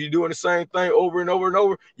thing. You're doing the same thing over and over and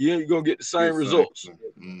over, you're going to get the same results.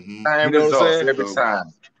 Same results every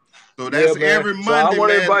time. So that's every Monday, so I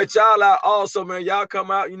want to invite y'all out also, man. Y'all come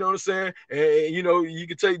out, you know what I'm saying? And, you know, you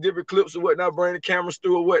can take different clips or whatnot, bring the cameras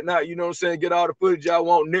through or whatnot, you know what I'm saying? Get all the footage y'all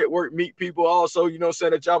want, network, meet people also, you know what I'm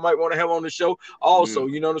saying, that y'all might want to have on the show also,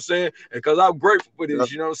 you know what I'm saying? Because I'm grateful for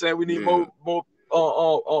this, you know what I'm saying? We need more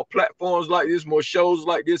platforms like this, more shows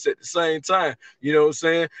like this at the same time, you know what I'm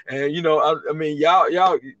saying? And you know, I mean,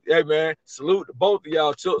 y'all, hey man, salute to both of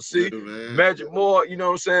y'all, Chuck C, Magic Moore, you know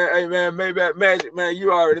what I'm saying? Hey man, Maybach Magic, man,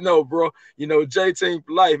 you already know, bro. You know, J Team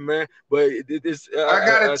for life, man. But this, I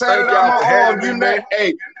gotta tell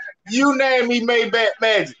you, you name me Maybach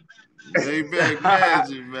Magic. Maybach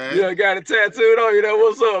Magic, man. Yeah, got it tattooed on you. That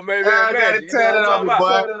what's up, Maybach I Magic? got it tatted on me,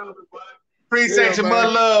 boy. Appreciate you,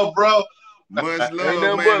 much love, bro. Much love, ain't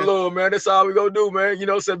nothing man. but love, man. That's all we gonna do, man. You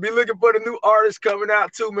know what I'm saying? Be looking for the new artists coming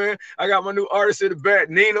out too, man. I got my new artist in the back,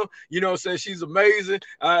 Nina. You know what I'm saying? She's amazing.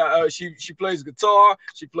 She plays guitar,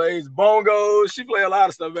 she plays bongos, she play a lot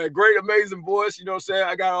of stuff, man. Great, amazing voice. You know what I'm saying?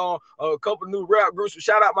 I got a couple new rap groups.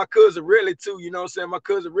 Shout out my cousin Really too. You know what I'm saying? My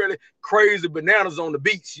cousin Really crazy bananas on the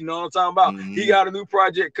beats. You know what I'm talking about? He got a new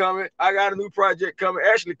project coming. I got a new project coming.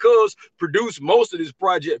 Actually, Cuz produced most of this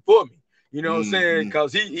project for me. You know what I'm saying?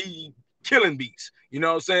 Because he killing beats. You know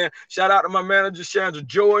what I'm saying? Shout out to my manager, Chandra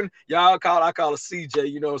Jordan. I call her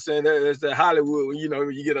CJ. You know what I'm saying? That's that Hollywood. When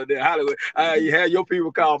you get up there, Hollywood. You have your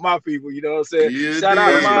people call my people. You know what I'm saying? Yeah, Shout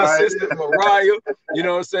out to my assistant, Mariah. You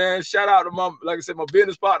know what I'm saying? Shout out to like I said, my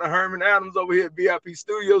business partner, Herman Adams, over here at VIP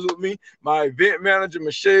Studios with me. My event manager,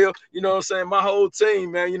 Michelle. You know what I'm saying? My whole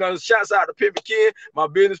team, man. You know, shouts out to Pimpy Ken, my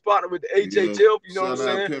business partner with the HHF. You know what I'm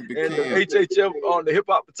saying? And the HHF on the hip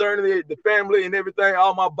hop fraternity, the family and everything,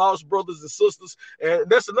 all my boss brothers and sisters. And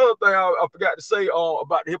that's another thing I forgot to say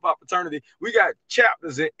about the hip hop fraternity. We got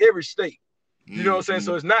chapters in every state. You know what I'm saying?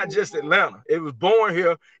 So it's not just Atlanta. It was born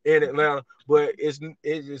here in Atlanta, but it's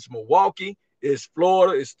Milwaukee, it's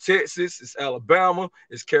Florida, it's Texas, it's Alabama,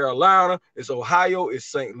 it's Carolina, it's Ohio, it's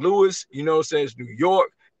St. Louis, you know what I'm saying? It's New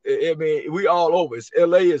York. I mean, we all over. It's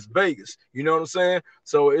L.A., it's Vegas. You know what I'm saying?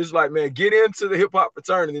 So it's like, man, get into the hip-hop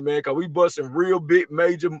fraternity, man, because we busting real big,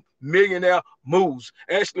 major millionaire moves.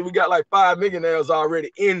 Actually, we got like 5 millionaires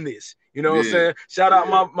already in this. You know what I'm saying? Shout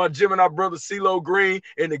out my Gemini brother, CeeLo Green,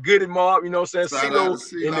 and the Goody Mob. You know what I'm saying?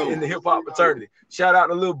 CeeLo in the hip-hop fraternity. Shout out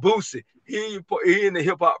to Lil Boosie. He in the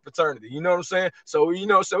hip-hop fraternity. You know what I'm saying? So, you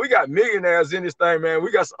know, so we got millionaires in this thing, man.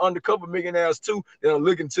 We got some undercover millionaires, too, that are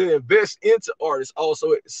looking to invest into artists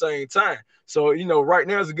also at the same time. So, you know, right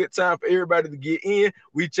now is a good time for everybody to get in.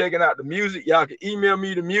 We checking out the music. Y'all can email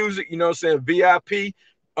me the music. You know what I'm saying? VIP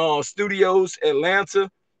Studios Atlanta.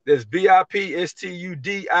 That's VIP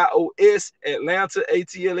Studios Atlanta Atlanta at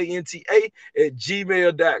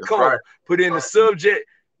gmail.com. Right. Put in the subject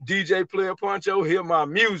DJ Player Poncho. Hear my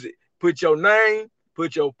music. Put your name,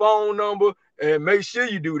 put your phone number, and make sure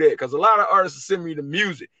you do that, because a lot of artists send me the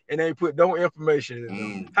music and they put no information in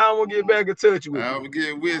them. How I'm gonna get back in touch with you? I'm gonna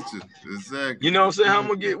get with you. Exactly. You know what I'm saying? How I'm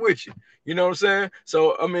gonna get with you? You know what I'm saying?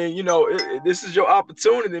 So I mean, you know, this is your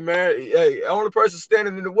opportunity, man. Hey, only person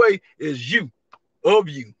standing in the way is you. You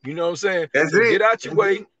know what I'm saying? That's so it. Get out your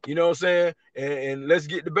way, you know what I'm saying? And let's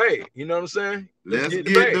get the bag. You know what I'm saying? Let's get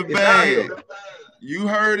the bag. You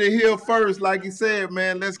heard it here first, like you said,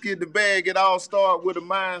 man. Let's get the bag. It all starts with a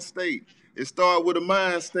mind state. It starts with a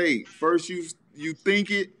mind state. First, you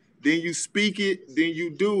think it, then you speak it, then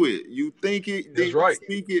you do it. You think it, then you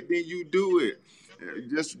speak it, then you do it.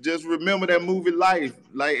 Just remember that movie Life.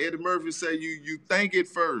 Like Eddie Murphy said, you think it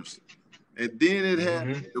first. And then it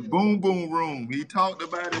had the boom boom room. He talked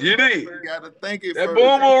about it. You did. You gotta think it that first. That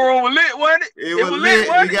boom boom room was lit, wasn't it? It was lit.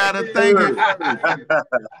 You gotta think it first.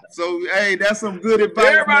 So hey, that's some good advice.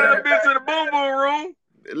 Everybody done been to the boom boom room.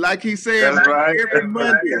 Like he said,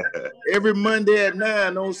 every Monday at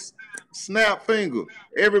 9 on Snap Finger.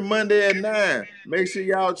 Every Monday at 9. Make sure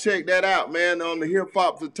y'all check that out, man. On the Hip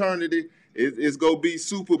Hop Fraternity, it's gonna be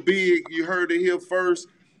super big. You heard it here first.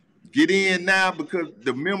 Get in now, because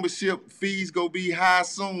the membership fees gonna be high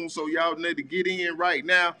soon. So y'all need to get in right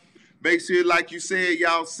now. Make sure, like you said,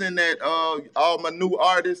 y'all send that all my new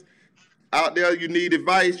artists out there. You need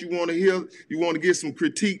advice. You want to hear. You want to get some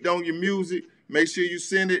critique on your music. Make sure you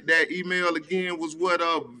send it. That email again was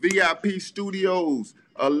VIP Studios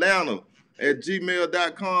Atlanta at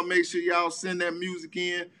gmail.com. Make sure y'all send that music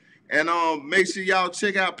in. And make sure y'all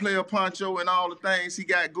check out Player Poncho and all the things he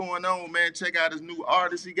got going on, man. Check out his new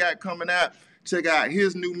artists he got coming out. Check out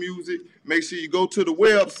his new music. Make sure you go to the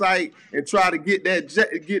website and try to get that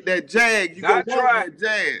jag. You Not go try. Want that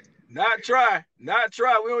jag. Not try.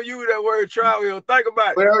 We don't use that word try. We don't think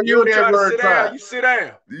about it. We don't use that word try. You sit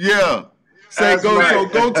down. Yeah. Say go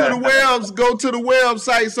to the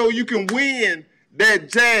website so you can win that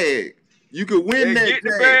jag. You can win that.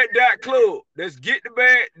 GetTheBag.club. That's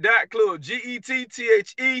GetTheBag.club.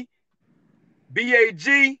 GetTheBag.club.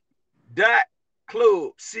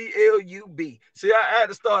 CLUB. See, I had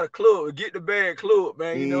to start a club. Get the Bag Club,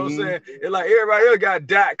 man. You know what I'm saying? It's like everybody else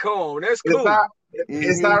got .com. That's cool.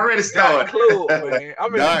 It's already started. Club, man.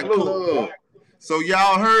 I'm in the club. So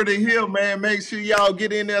y'all heard it here, man. Make sure y'all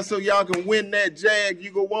get in there so y'all can win that jag.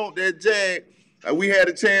 You gonna want that jag. We had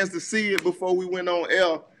a chance to see it before we went on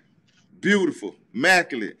air. Beautiful,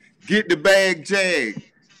 immaculate. Get the bag jag.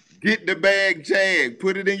 Get the bag jag.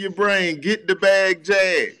 Put it in your brain. Get the bag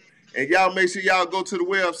jag. And y'all make sure y'all go to the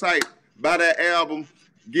website, buy that album,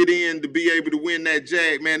 get in to be able to win that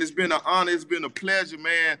jag, man. It's been an honor. It's been a pleasure,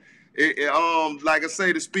 man. Like I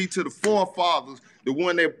say, to speak to the forefathers, the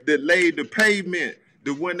one that laid the pavement,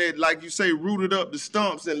 the one that, like you say, rooted up the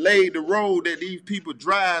stumps and laid the road that these people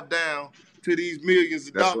drive down to these millions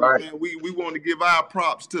of dollars. Right. Man. We want to give our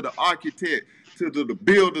props to the architect, to the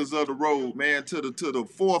builders of the road, man, to the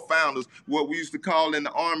forefounders, what we used to call in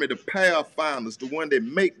the Army the pathfinders, the one that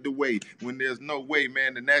make the way when there's no way,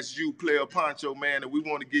 man. And that's you, Player Poncho, man. And we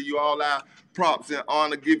want to give you all our props and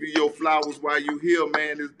honor, give you your flowers while you here,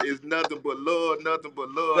 man. It's nothing but love, nothing but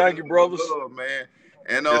love. Thank you, brothers. Love, man.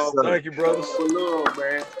 And thank you, brothers. Love,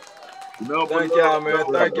 man. Thank y'all, man.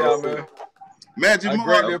 Thank y'all, man. Magic I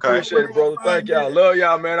greatly appreciate it, brother. Thank y'all. Love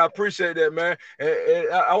y'all, man. I appreciate that, man. And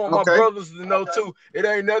I want my brothers to know, too, it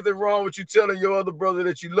ain't nothing wrong with you telling your other brother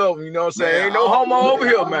that you love him. You know what I'm saying? Ain't no homo over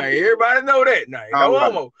here, man. Everybody know that now. Ain't no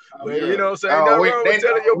homo. But, you know what I'm saying? Ain't nothing wrong with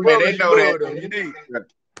telling your brothers you love them. You need.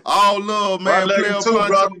 All love, man. Player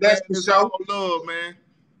Poncho, that's for sure. All love, man.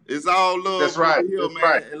 It's all love. That's right. Here, that's man.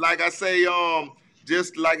 right. And like I say,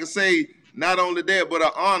 just like I say, not only that, but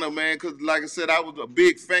an honor, man, because like I said, I was a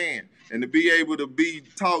big fan. And to be able to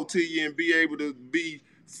talk to you and be able to be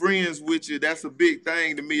friends with you, that's a big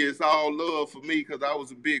thing to me. It's all love for me because I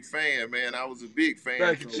was a big fan, man. I was a big fan.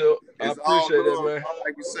 Thank you, Chuck. I appreciate that, man.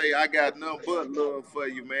 Like you say, I got nothing but love for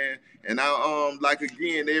you, man. And I like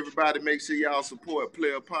again, everybody make sure y'all support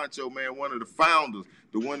Player Poncho, man, one of the founders,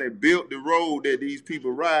 the one that built the road that these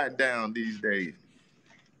people ride down these days.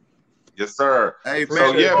 Yes, sir. Hey,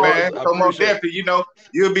 so yeah, man. So most definitely, you know,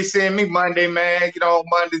 you'll be seeing me Monday, man. You know, on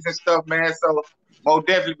Mondays and stuff, man. So most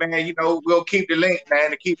definitely, man. You know, we'll keep the link,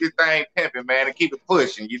 man, to keep this thing pimping, man, and keep it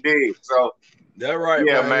pushing. You dig? So that right,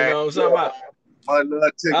 yeah, man. You know what I'm talking about?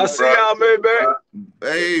 I'll see y'all, man, back.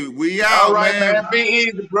 Hey, we out, all right, man. Be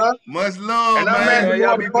easy, bro. Much love, and man.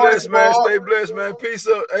 Y'all be blessed, man. Stay blessed, man. Peace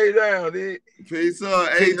up, A down, dude. Peace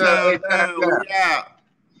up, A down. We out.